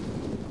unit.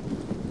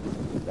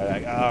 They're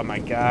like, oh my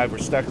god, we're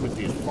stuck with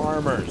these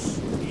farmers.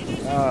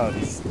 Oh,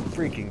 these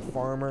freaking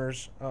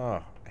farmers.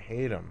 Oh, I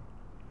hate them.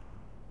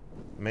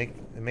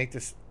 They make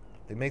this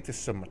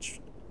so much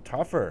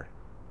tougher.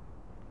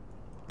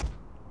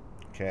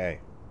 Okay.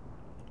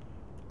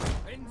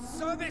 In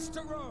service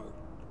to Rome.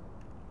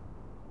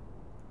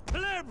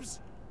 Plebs.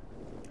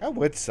 That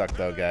would suck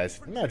though, guys.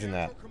 Imagine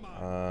that.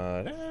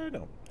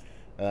 No.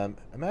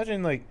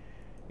 Imagine like,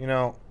 you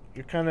know,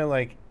 you're kind of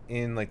like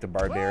in like the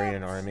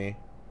barbarian army,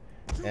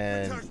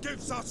 and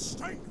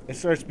it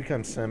starts to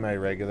become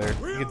semi-regular.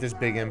 You get this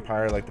big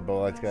empire like the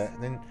Bullets got,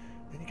 and then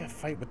you got to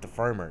fight with the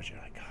farmers. You're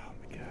like, oh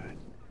my god,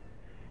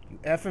 you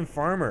effing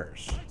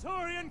farmers!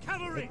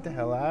 Get the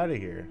hell out of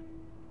here.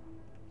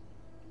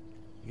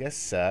 You guys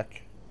suck.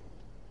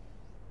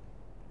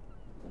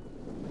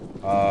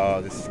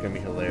 Oh, this is gonna be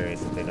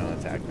hilarious if they don't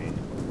attack me.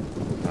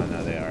 Oh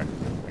no, they are.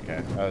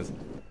 Okay,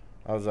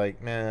 I was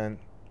like, man,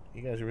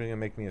 you guys are really gonna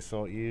make me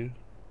assault you?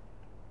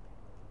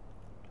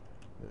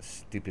 The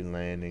stupid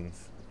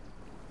landings.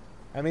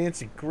 I mean,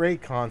 it's a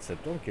great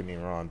concept. Don't get me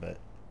wrong, but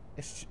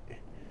it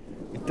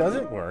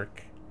doesn't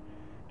work.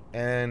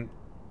 And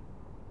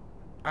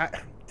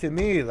to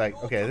me,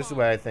 like, okay, this is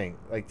what I think.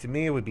 Like, to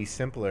me, it would be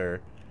simpler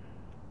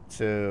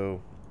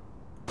to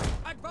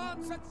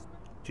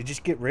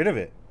just get rid of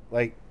it.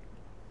 Like,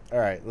 all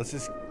right, let's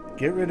just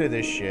get rid of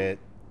this shit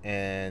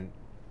and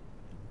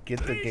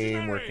get the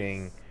game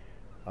working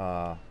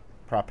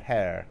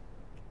proper.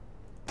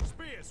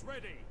 Spears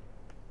ready.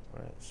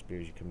 All right,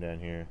 spears, you come down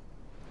here.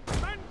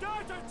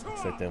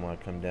 Looks like they want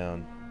to come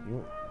down.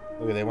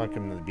 Look, they want to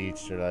come to the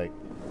beach. They're like,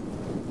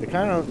 they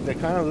kind of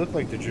look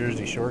like the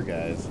Jersey Shore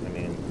guys. I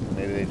mean,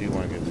 maybe they do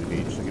want to go to the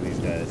beach. Look at these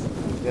guys.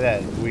 Look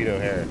at that Guido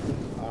hair.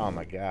 Oh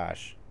my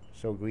gosh,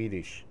 so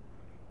Guidish.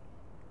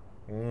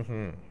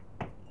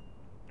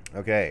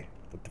 Okay,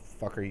 what the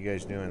fuck are you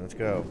guys doing? Let's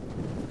go.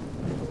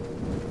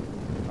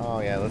 Oh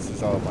yeah, let's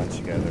just all bunch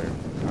together.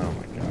 Oh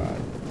my god.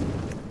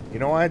 You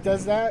know why it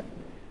does that?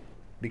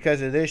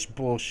 Because of this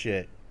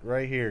bullshit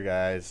right here,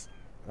 guys.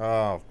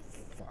 Oh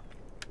fuck.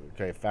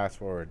 Okay, fast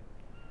forward.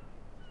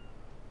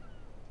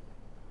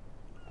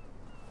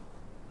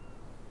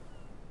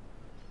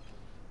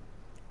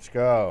 Let's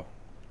go.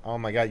 Oh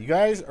my god, you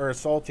guys are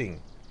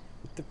assaulting.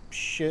 What the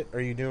shit are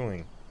you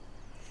doing?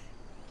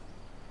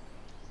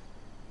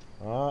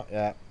 Oh,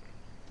 yeah.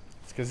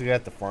 It's because we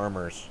got the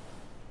farmers.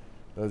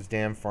 Those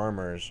damn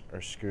farmers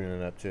are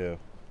screwing it up, too.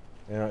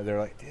 You know, they're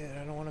like, dude,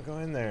 I don't want to go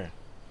in there.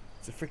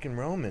 It's the freaking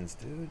Romans,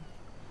 dude.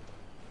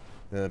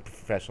 The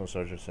professional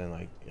soldiers saying,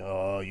 like,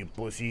 oh, you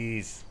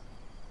pussies.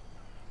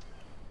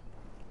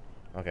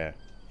 Okay.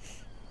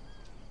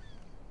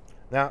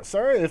 Now,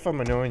 sorry if I'm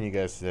annoying you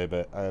guys today,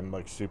 but I'm,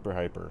 like, super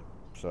hyper.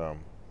 So,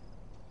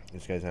 you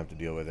guys have to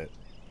deal with it.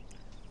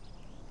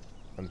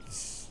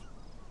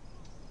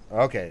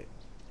 Okay.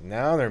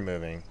 Now they're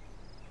moving.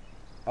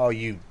 Oh,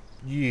 you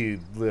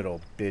little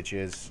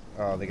bitches.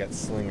 Oh, they got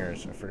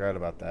slingers. I forgot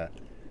about that.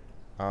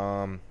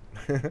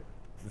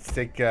 Let's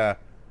take our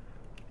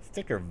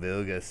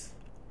Vilgus.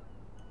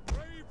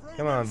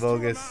 Come on,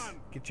 Vilgus.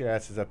 Get your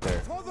asses up there.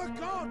 For the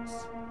gods!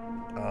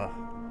 Oh,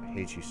 I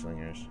hate you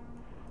slingers.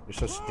 You're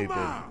so stupid.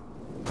 I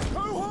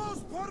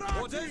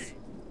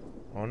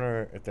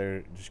wonder if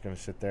they're just gonna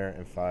sit there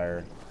and fire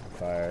and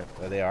fire.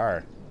 Oh, they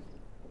are.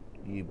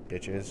 You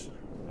bitches.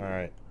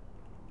 Alright.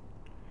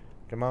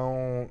 Come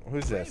on.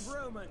 Who's this?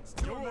 Let's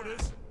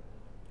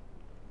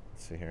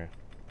see here.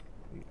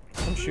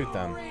 Come shoot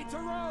them. I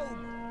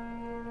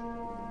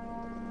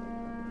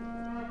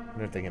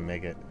wonder if they can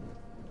make it.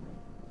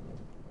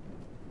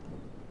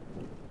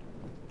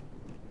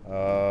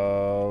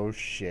 Oh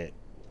shit.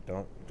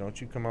 Don't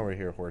you come over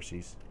here,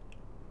 horsies.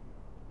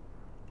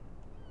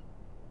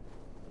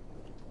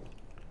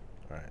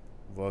 Alright.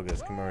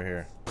 Vulgus, come over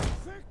here.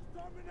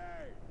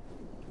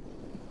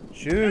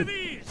 Shoot!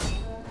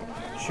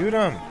 Shoot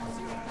him!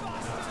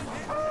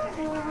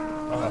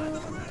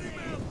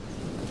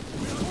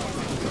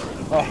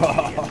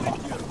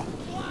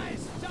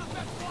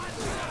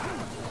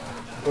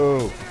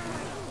 Oh.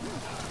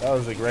 That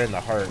was like right in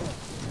the heart.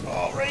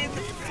 Oh, right in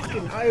the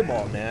fucking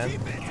eyeball, man.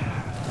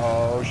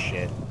 Oh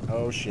shit.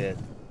 Oh shit.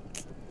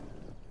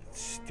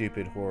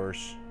 Stupid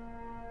horse.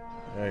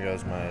 There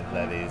goes my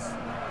levies.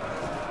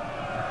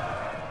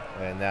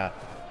 And now,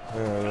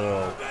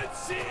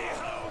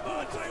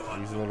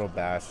 these little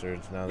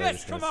bastards. Now they're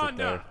just gonna sit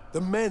there.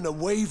 The men are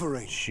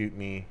wavering. Shoot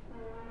me.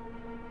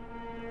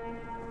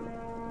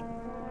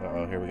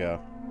 Uh-oh, here we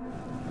go.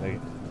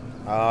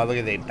 Look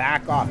at they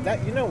back off.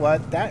 That, you know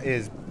what? That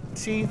is,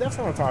 see, that's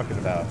what I'm talking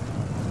about.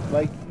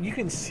 Like, you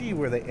can see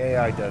where the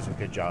AI does a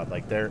good job.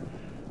 Like,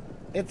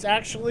 it's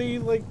actually,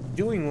 like,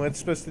 doing what it's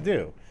supposed to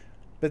do.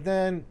 But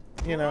then,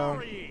 you know,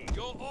 they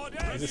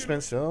just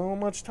spend so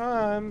much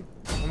time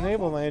on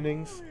naval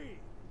landings.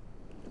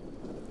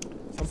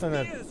 Something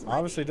that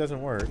obviously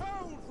doesn't work.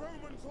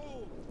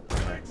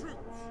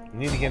 You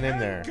need to get in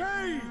there.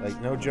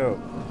 Like, no joke.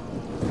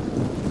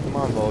 Come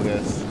on,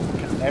 Vulgus.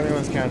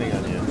 Everyone's counting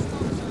on you.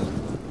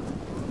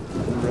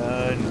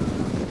 Run.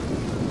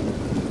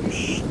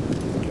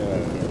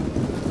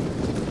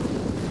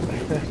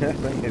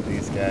 Look at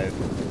these guys.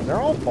 They're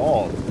all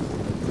bald.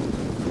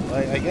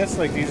 Like, I guess,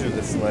 like, these are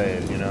the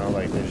slaves, you know?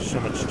 Like, there's so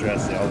much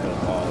stress, they all go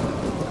bald.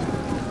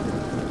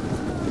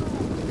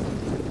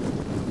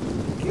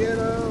 Get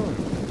him!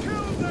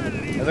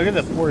 And look at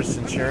the poor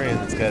centurion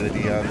that's got to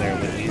be on there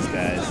with these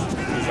guys.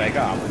 He's like,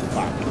 oh,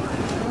 fuck.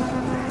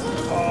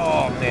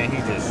 Oh, man, he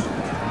just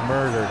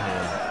murdered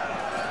him.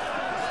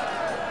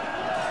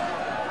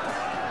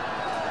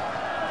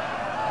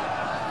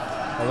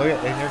 Oh, look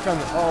at, and here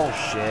comes, oh,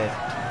 shit.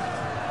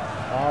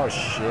 Oh,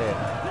 shit.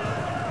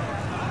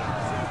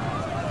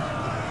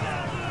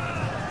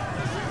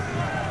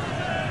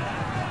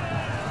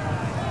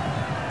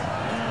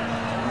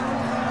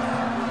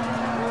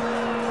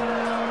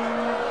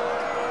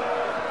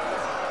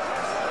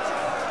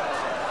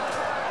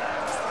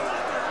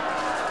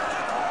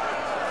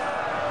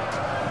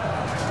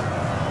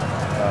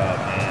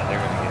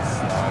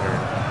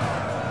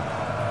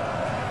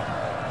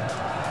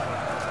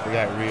 We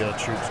got real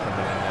troops coming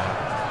in now.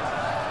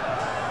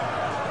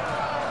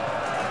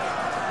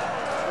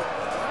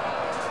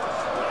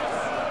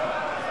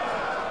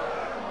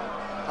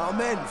 Our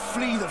men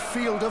flee the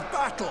field of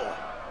battle.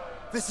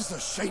 This is a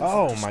shameful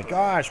Oh my display.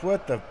 gosh,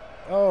 what the...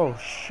 Oh,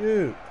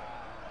 shoot.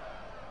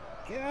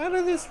 Get out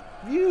of this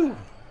view.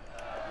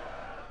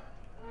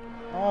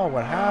 Oh,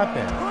 what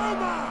happened?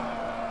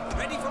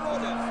 Ready for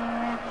orders.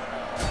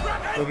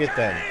 Look at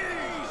them.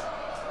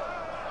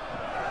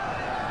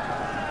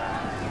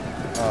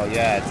 Oh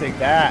yeah, take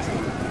that.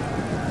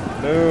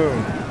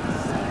 Boom.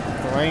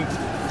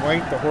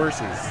 Flank the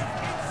horses.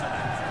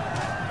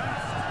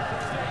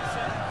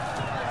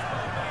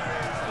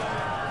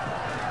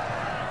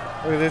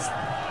 Look at this.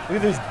 Look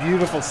at this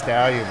beautiful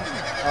stallion.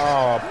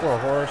 Oh, poor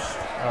horse.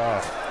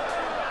 Oh.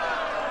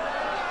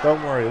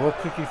 Don't worry, we'll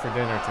cook you for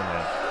dinner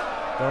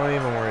tonight. Don't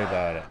even worry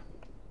about it.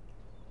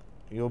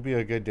 You'll be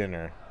a good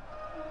dinner.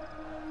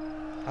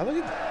 Oh,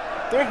 look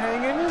at, they're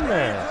hanging in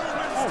there.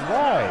 All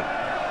right.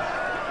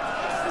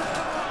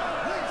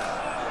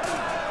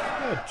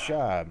 Good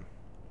job.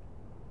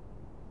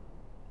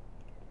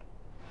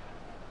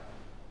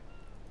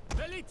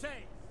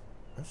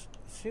 Let's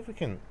see if we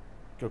can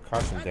go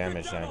cause some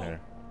damage down here.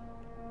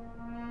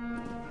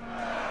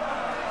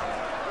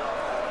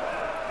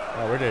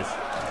 Oh,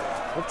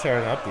 we're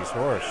tearing up these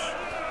horse.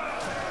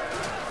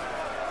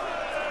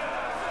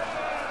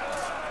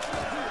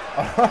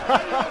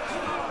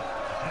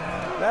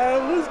 That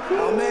was cool.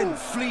 Our men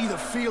flee the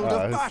field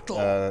of who's-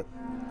 battle.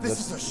 This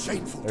is a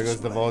shameful There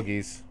goes the display.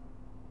 Volgies.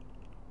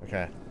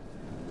 Okay.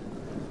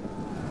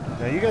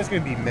 Now you guys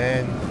gonna be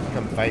men,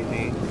 come fight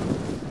me.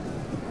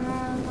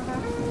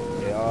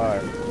 They are.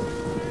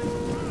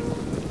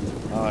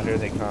 Oh, here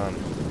they come.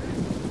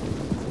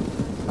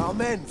 Our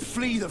men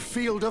flee the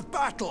field of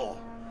battle.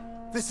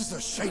 This is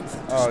a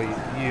shameful Oh,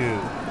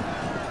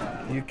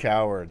 display. you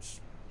cowards.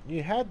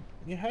 You had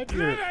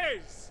your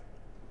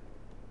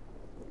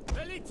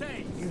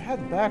you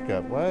had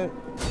backup. What?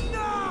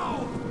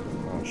 No!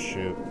 Oh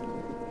shoot.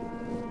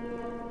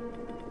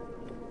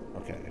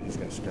 Okay, he's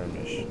got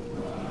skirmish.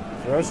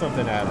 Throw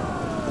something at him.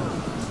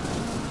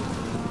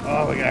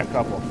 Oh, we got a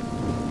couple.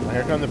 Now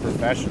here come the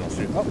professionals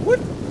here. Oh, what?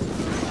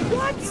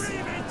 What?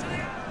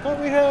 Thought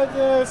we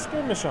had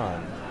skirmish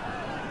on.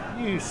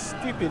 You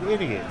stupid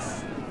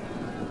idiots.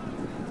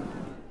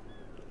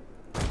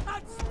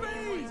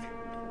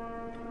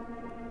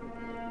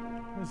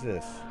 What is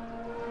this?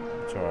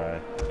 It's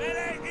alright.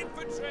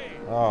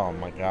 Oh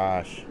my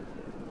gosh.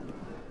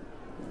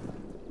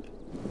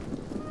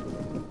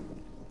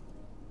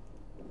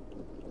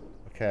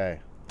 Okay.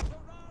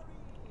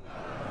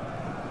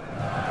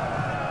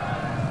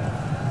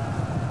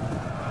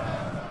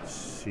 Let's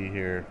see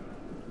here.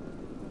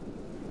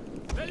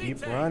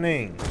 Keep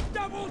running.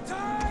 Double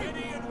time!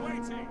 Ready and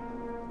waiting.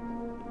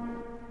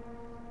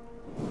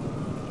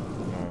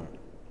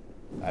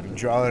 I'm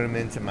drawing them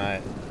into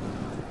my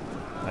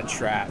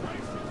trap.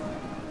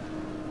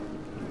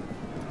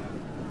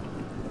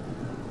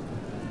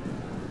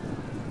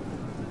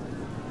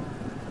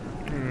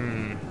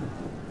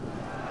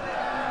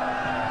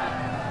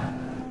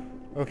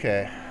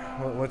 Okay,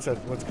 what's up?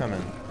 What's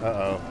coming?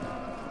 Uh-oh.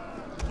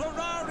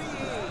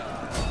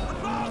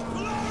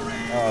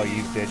 Oh,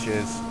 you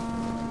bitches.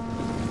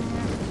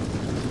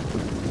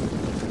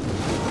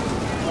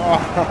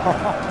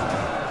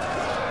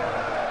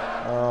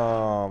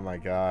 Oh my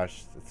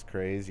gosh, that's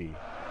crazy.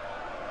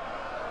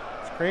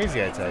 It's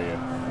crazy, I tell you.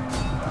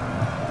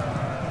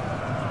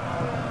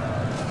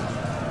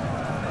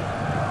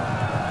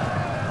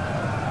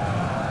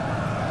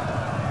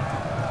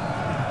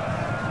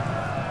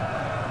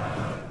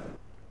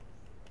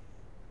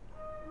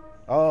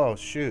 Oh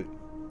shoot,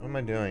 what am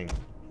I doing?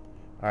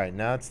 All right,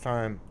 now it's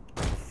time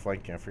for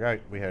flanking. I forgot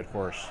we had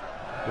horse.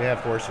 We have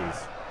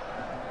horsies.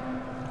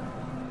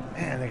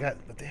 Man,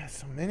 but they have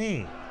so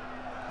many.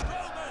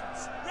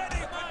 Romans,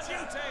 ready for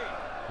duty!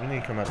 We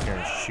need to come up here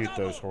and shoot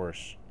those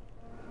horse.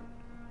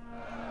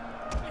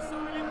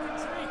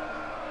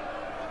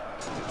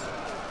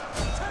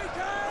 Take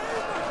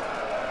aim!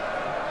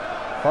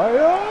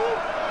 Fire!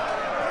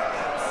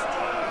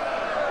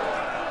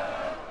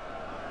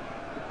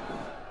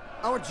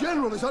 Our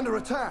general is under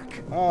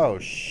attack. Oh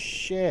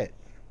shit!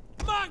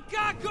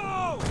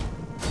 Macaco!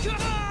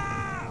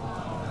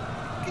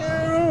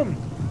 Get him!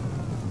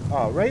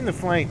 Oh, right in the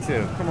flank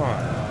too. Come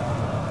on.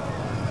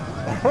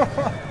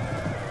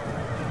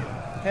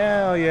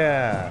 Hell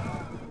yeah!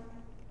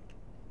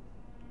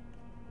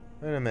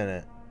 Wait a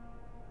minute.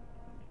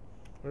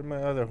 Where'd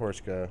my other horse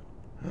go?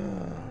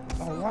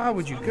 Oh, why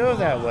would you go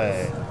that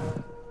way?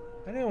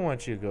 I didn't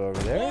want you to go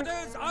over there.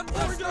 Orders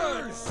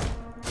understood!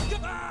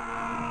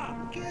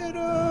 Get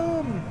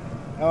him!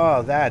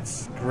 Oh,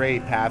 that's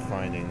great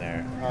pathfinding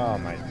there. Oh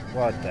my,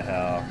 what the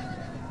hell?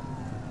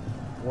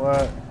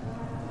 What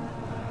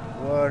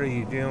are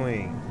you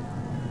doing?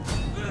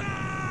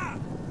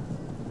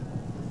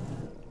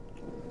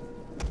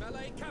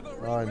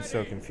 Oh, I'm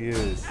so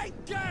confused.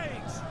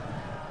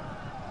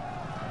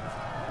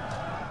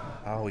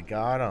 Oh, we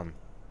got him.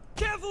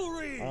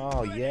 Cavalry!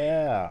 Oh,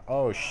 yeah.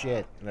 Oh,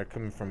 shit. They're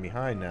coming from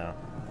behind now.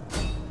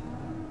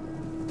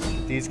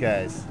 These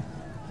guys.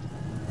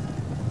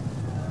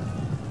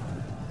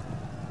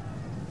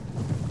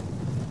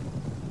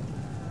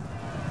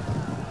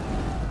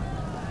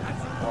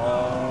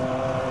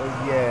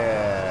 Oh,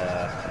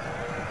 yeah.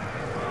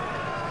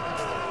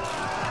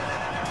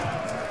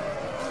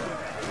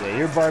 Yeah,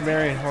 your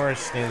barbarian horse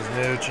stands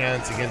no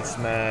chance against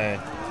my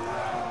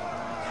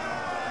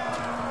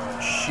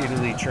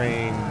shittily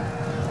trained.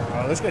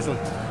 Oh, this guy's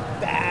looking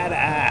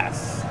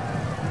badass.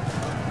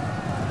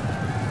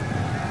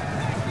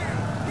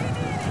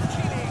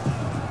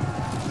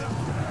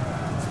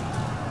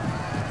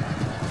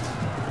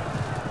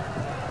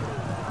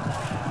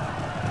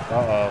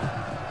 Uh-oh.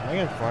 Am I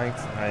getting flanked?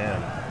 I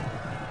am.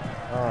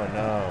 Oh,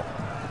 no.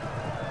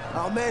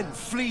 Our men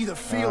flee the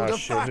field Oh, of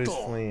shit. battle.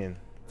 Who's fleeing?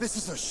 This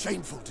is a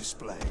shameful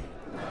display.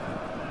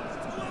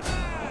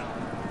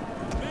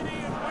 Ready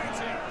and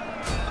waiting!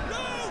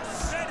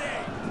 Loose! Ready!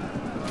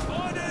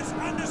 Orders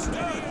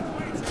understood!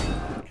 Waiting!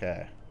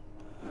 Okay.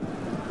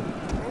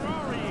 Where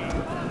are ye?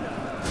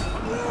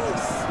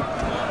 Loose!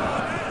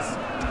 Orders!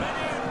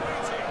 Ready and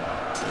waiting!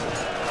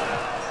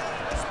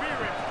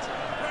 Spirit!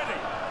 Ready!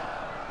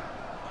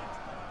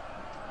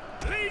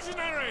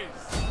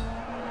 Legionaries!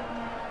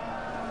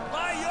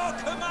 By your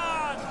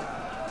command!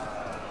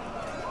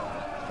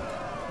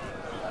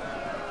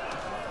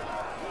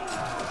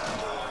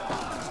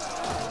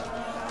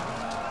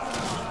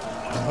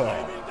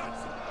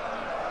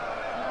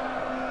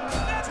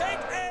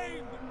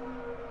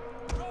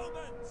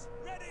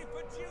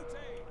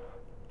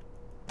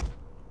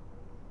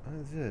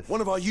 What's this?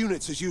 One of our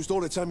units has used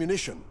all its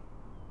ammunition.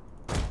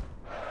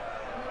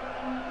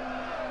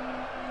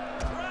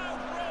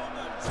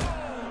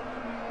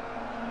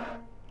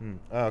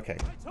 Oh, okay.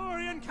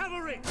 Praetorian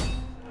cavalry!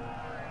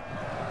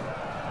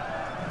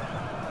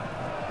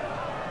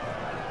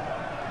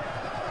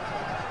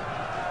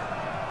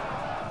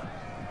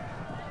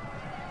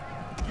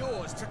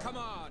 Yours to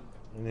command.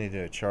 We need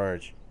to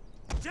charge.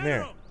 Come here.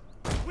 General!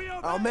 We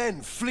are Our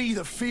men flee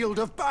the field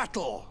of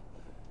battle.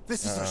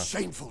 This is a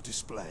shameful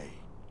display.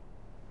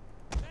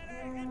 At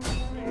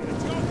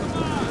your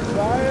command.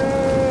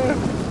 Fire!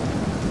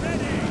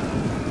 ready!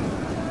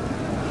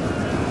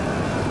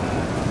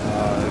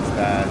 Oh, it looks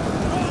bad.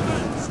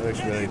 Romans! It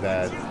looks really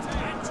bad.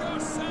 At your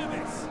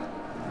service.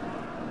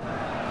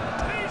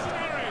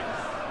 Legionaries!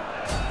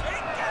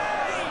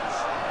 Engage!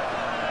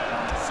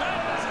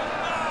 Sons of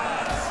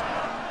Mars.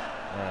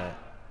 Alright.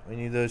 We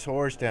need those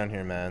whores down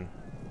here, man.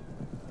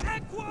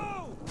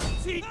 Equo!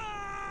 See!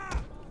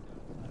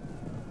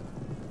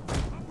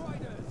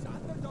 Riders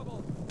at the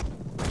double.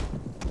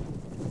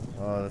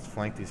 Oh, let's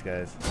flank these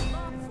guys.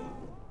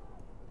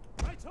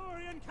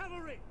 Praetorian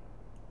cavalry!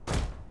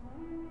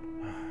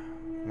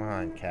 Come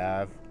on,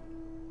 Cav.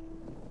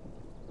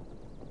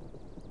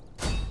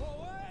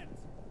 Forward.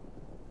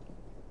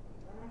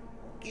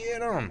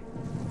 Get him!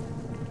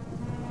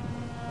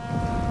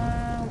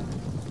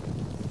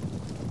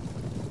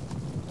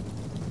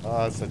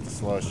 Oh, that's like the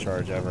slowest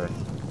charge ever.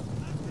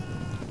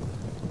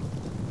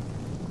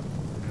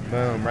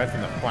 Boom, right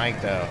from the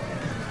flank, though.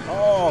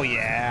 Oh,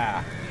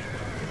 yeah!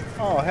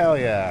 Oh, hell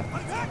yeah!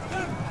 Attack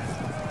them!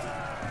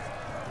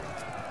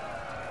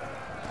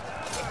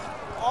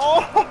 Oh!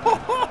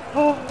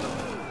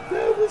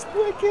 That was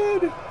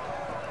wicked!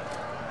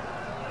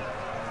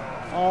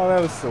 Oh,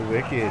 that was so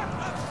wicked.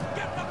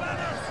 Get the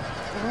banners!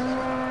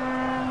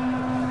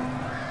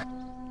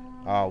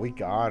 Oh, we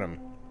got him.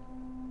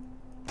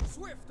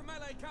 Swift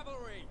melee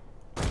cavalry.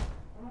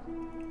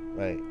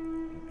 Wait.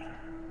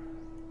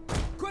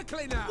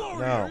 Quickly now. No.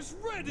 Warriors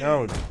ready!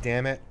 No,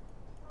 damn it.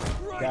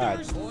 God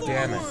Riders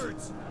damn it. forward!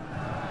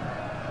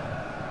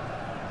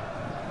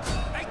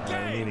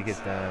 Oh, we need to get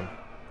down.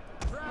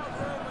 Proud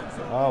Romans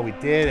are Oh, we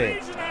did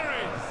it.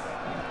 Legionaries!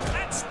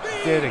 At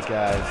speed! Did it,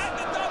 guys. At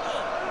the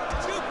double!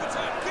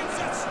 Jupiter gives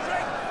us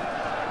strength!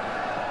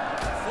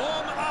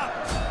 Form up!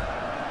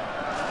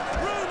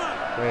 Roman!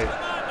 Wait.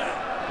 Commander!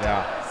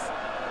 Yeah.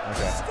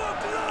 Okay. For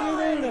Get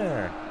glory! in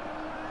there.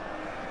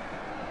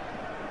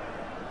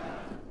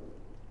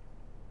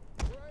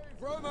 brave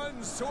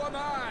Romans to a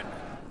man.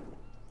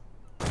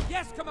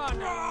 Yes,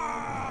 Commander.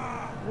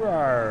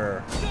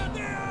 Roar.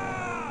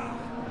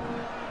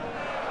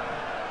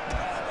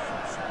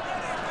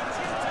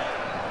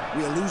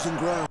 We are losing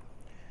ground.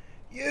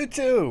 You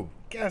too.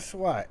 Guess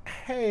what?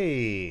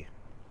 Hey.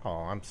 Oh,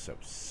 I'm so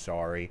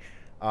sorry.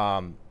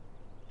 So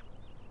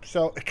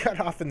it cut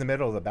off in the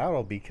middle of the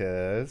battle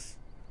because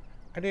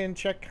I didn't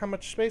check how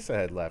much space I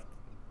had left,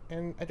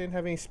 and I didn't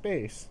have any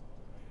space,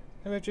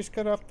 and it just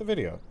cut off the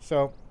video.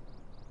 So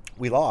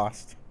we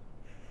lost.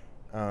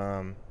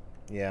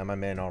 Yeah, my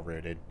men all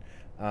rooted.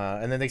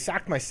 And then they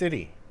sacked my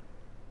city.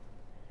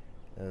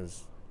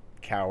 Those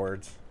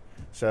cowards.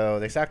 So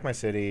they sacked my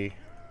city,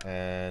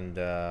 and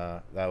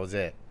that was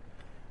it.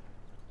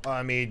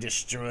 Army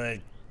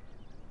destroyed.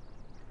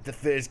 The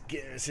first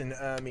garrison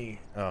army.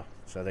 Oh,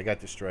 so they got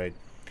destroyed.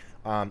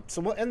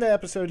 So we'll end the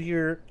episode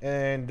here,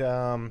 and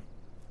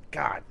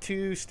God,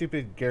 2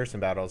 stupid garrison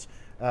battles.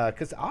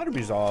 Because the auto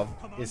resolve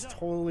is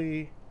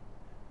totally,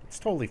 it's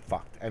totally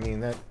fucked. I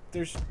mean, that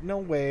there's no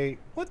way.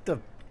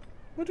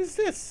 What is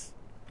this?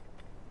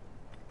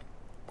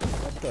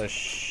 What the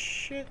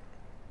shit?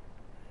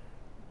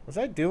 Was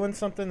I doing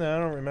something that I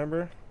don't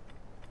remember?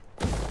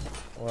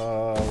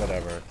 Well,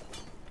 whatever.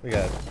 We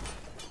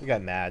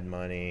got mad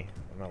money.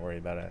 I'm not worried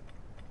about it.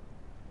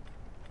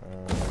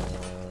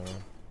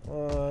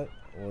 What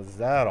was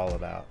that all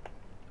about?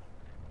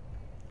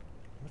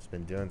 Must have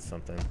been doing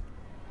something.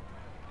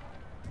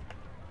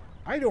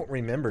 I don't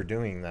remember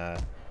doing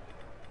that.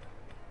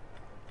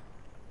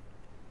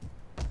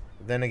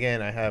 Then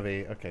again, I have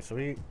a... Okay, so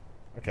we...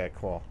 Okay,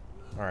 cool.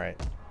 Alright.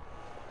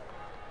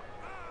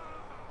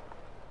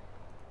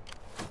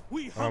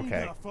 We hunger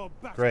Okay. for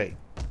battle. Great.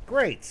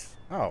 Great!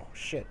 Oh,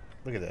 shit.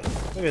 Look at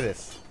this. Look at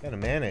this. Gotta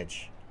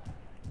manage.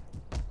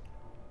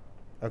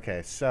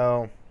 Okay,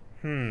 so...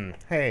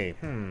 Hey,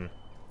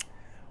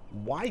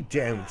 Why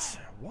don't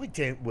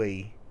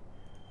we...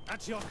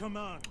 At your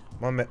command.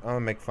 I'm gonna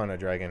make fun of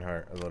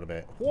Dragonheart a little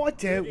bit. Why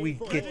don't we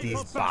get Ready these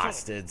for battle.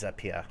 bastards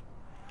up here?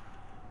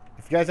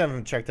 If you guys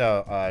haven't checked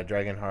out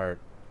Dragonheart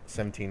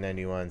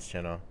 1791's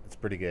channel, it's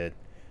pretty good.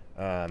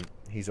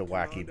 He's a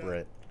wacky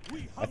Brit.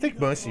 We I think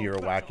hunger most of for you are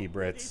battle. wacky Brits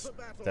Ready for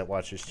battle. that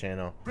watch this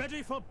channel.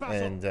 Ready for battle.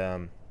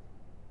 And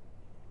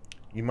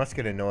you must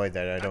get annoyed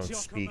that I At don't your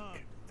speak command.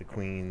 the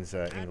Queen's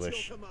At your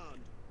English. command.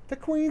 The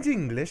Queen's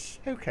English.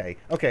 Okay.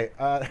 Okay.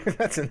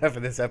 That's enough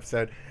of this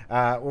episode.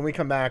 When we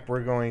come back,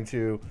 we're going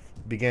to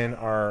begin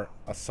our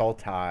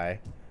assault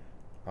high.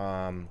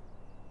 Where'd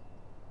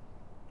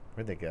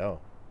they go?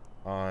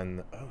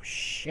 Oh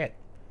shit.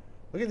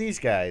 Look at these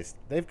guys.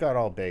 They've got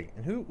all big.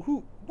 And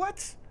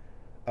what?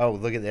 Oh,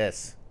 look at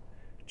this.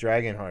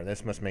 Dragonheart.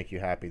 This must make you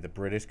happy. The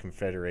British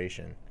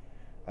Confederation.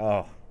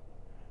 Oh.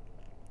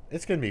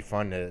 It's going to be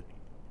fun to...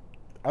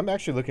 I'm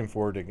actually looking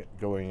forward to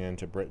going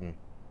into Britain.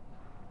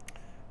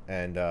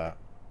 And,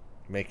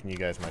 making you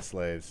guys my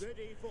slaves.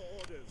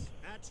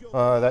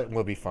 That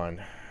will be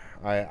fun.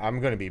 I'm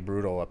going to be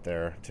brutal up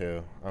there,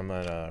 too. I'm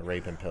going to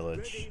rape and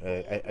pillage.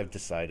 I've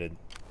decided.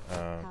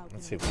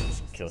 Let's see if we can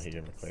just kill him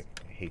real quick.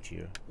 I hate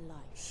you,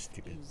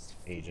 stupid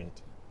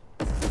agent.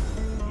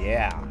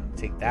 Yeah,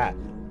 take that.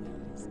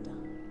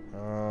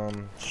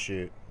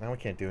 Shoot. Now we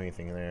can't do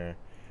anything there.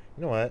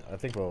 You know what? I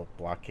think we'll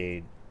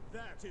blockade.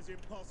 That is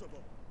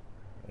impossible.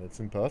 It's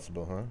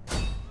impossible, huh?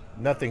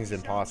 Nothing's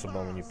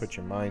impossible when you put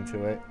your mind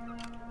to it.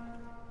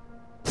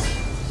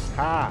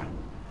 Ha!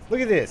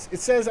 Look at this. It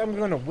says I'm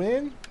gonna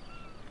win.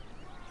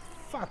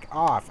 Fuck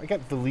off. I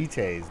got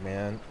velites,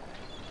 man.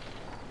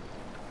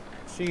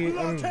 See,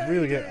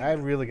 I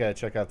really gotta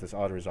check out this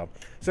auto resolve.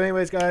 So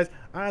anyways, guys,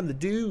 I'm the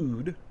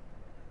dude.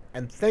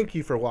 And thank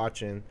you for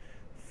watching.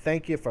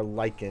 Thank you for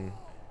liking.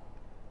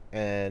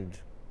 And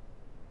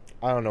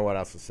I don't know what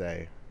else to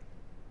say.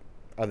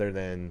 Other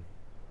than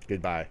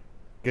goodbye.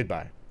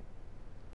 Goodbye.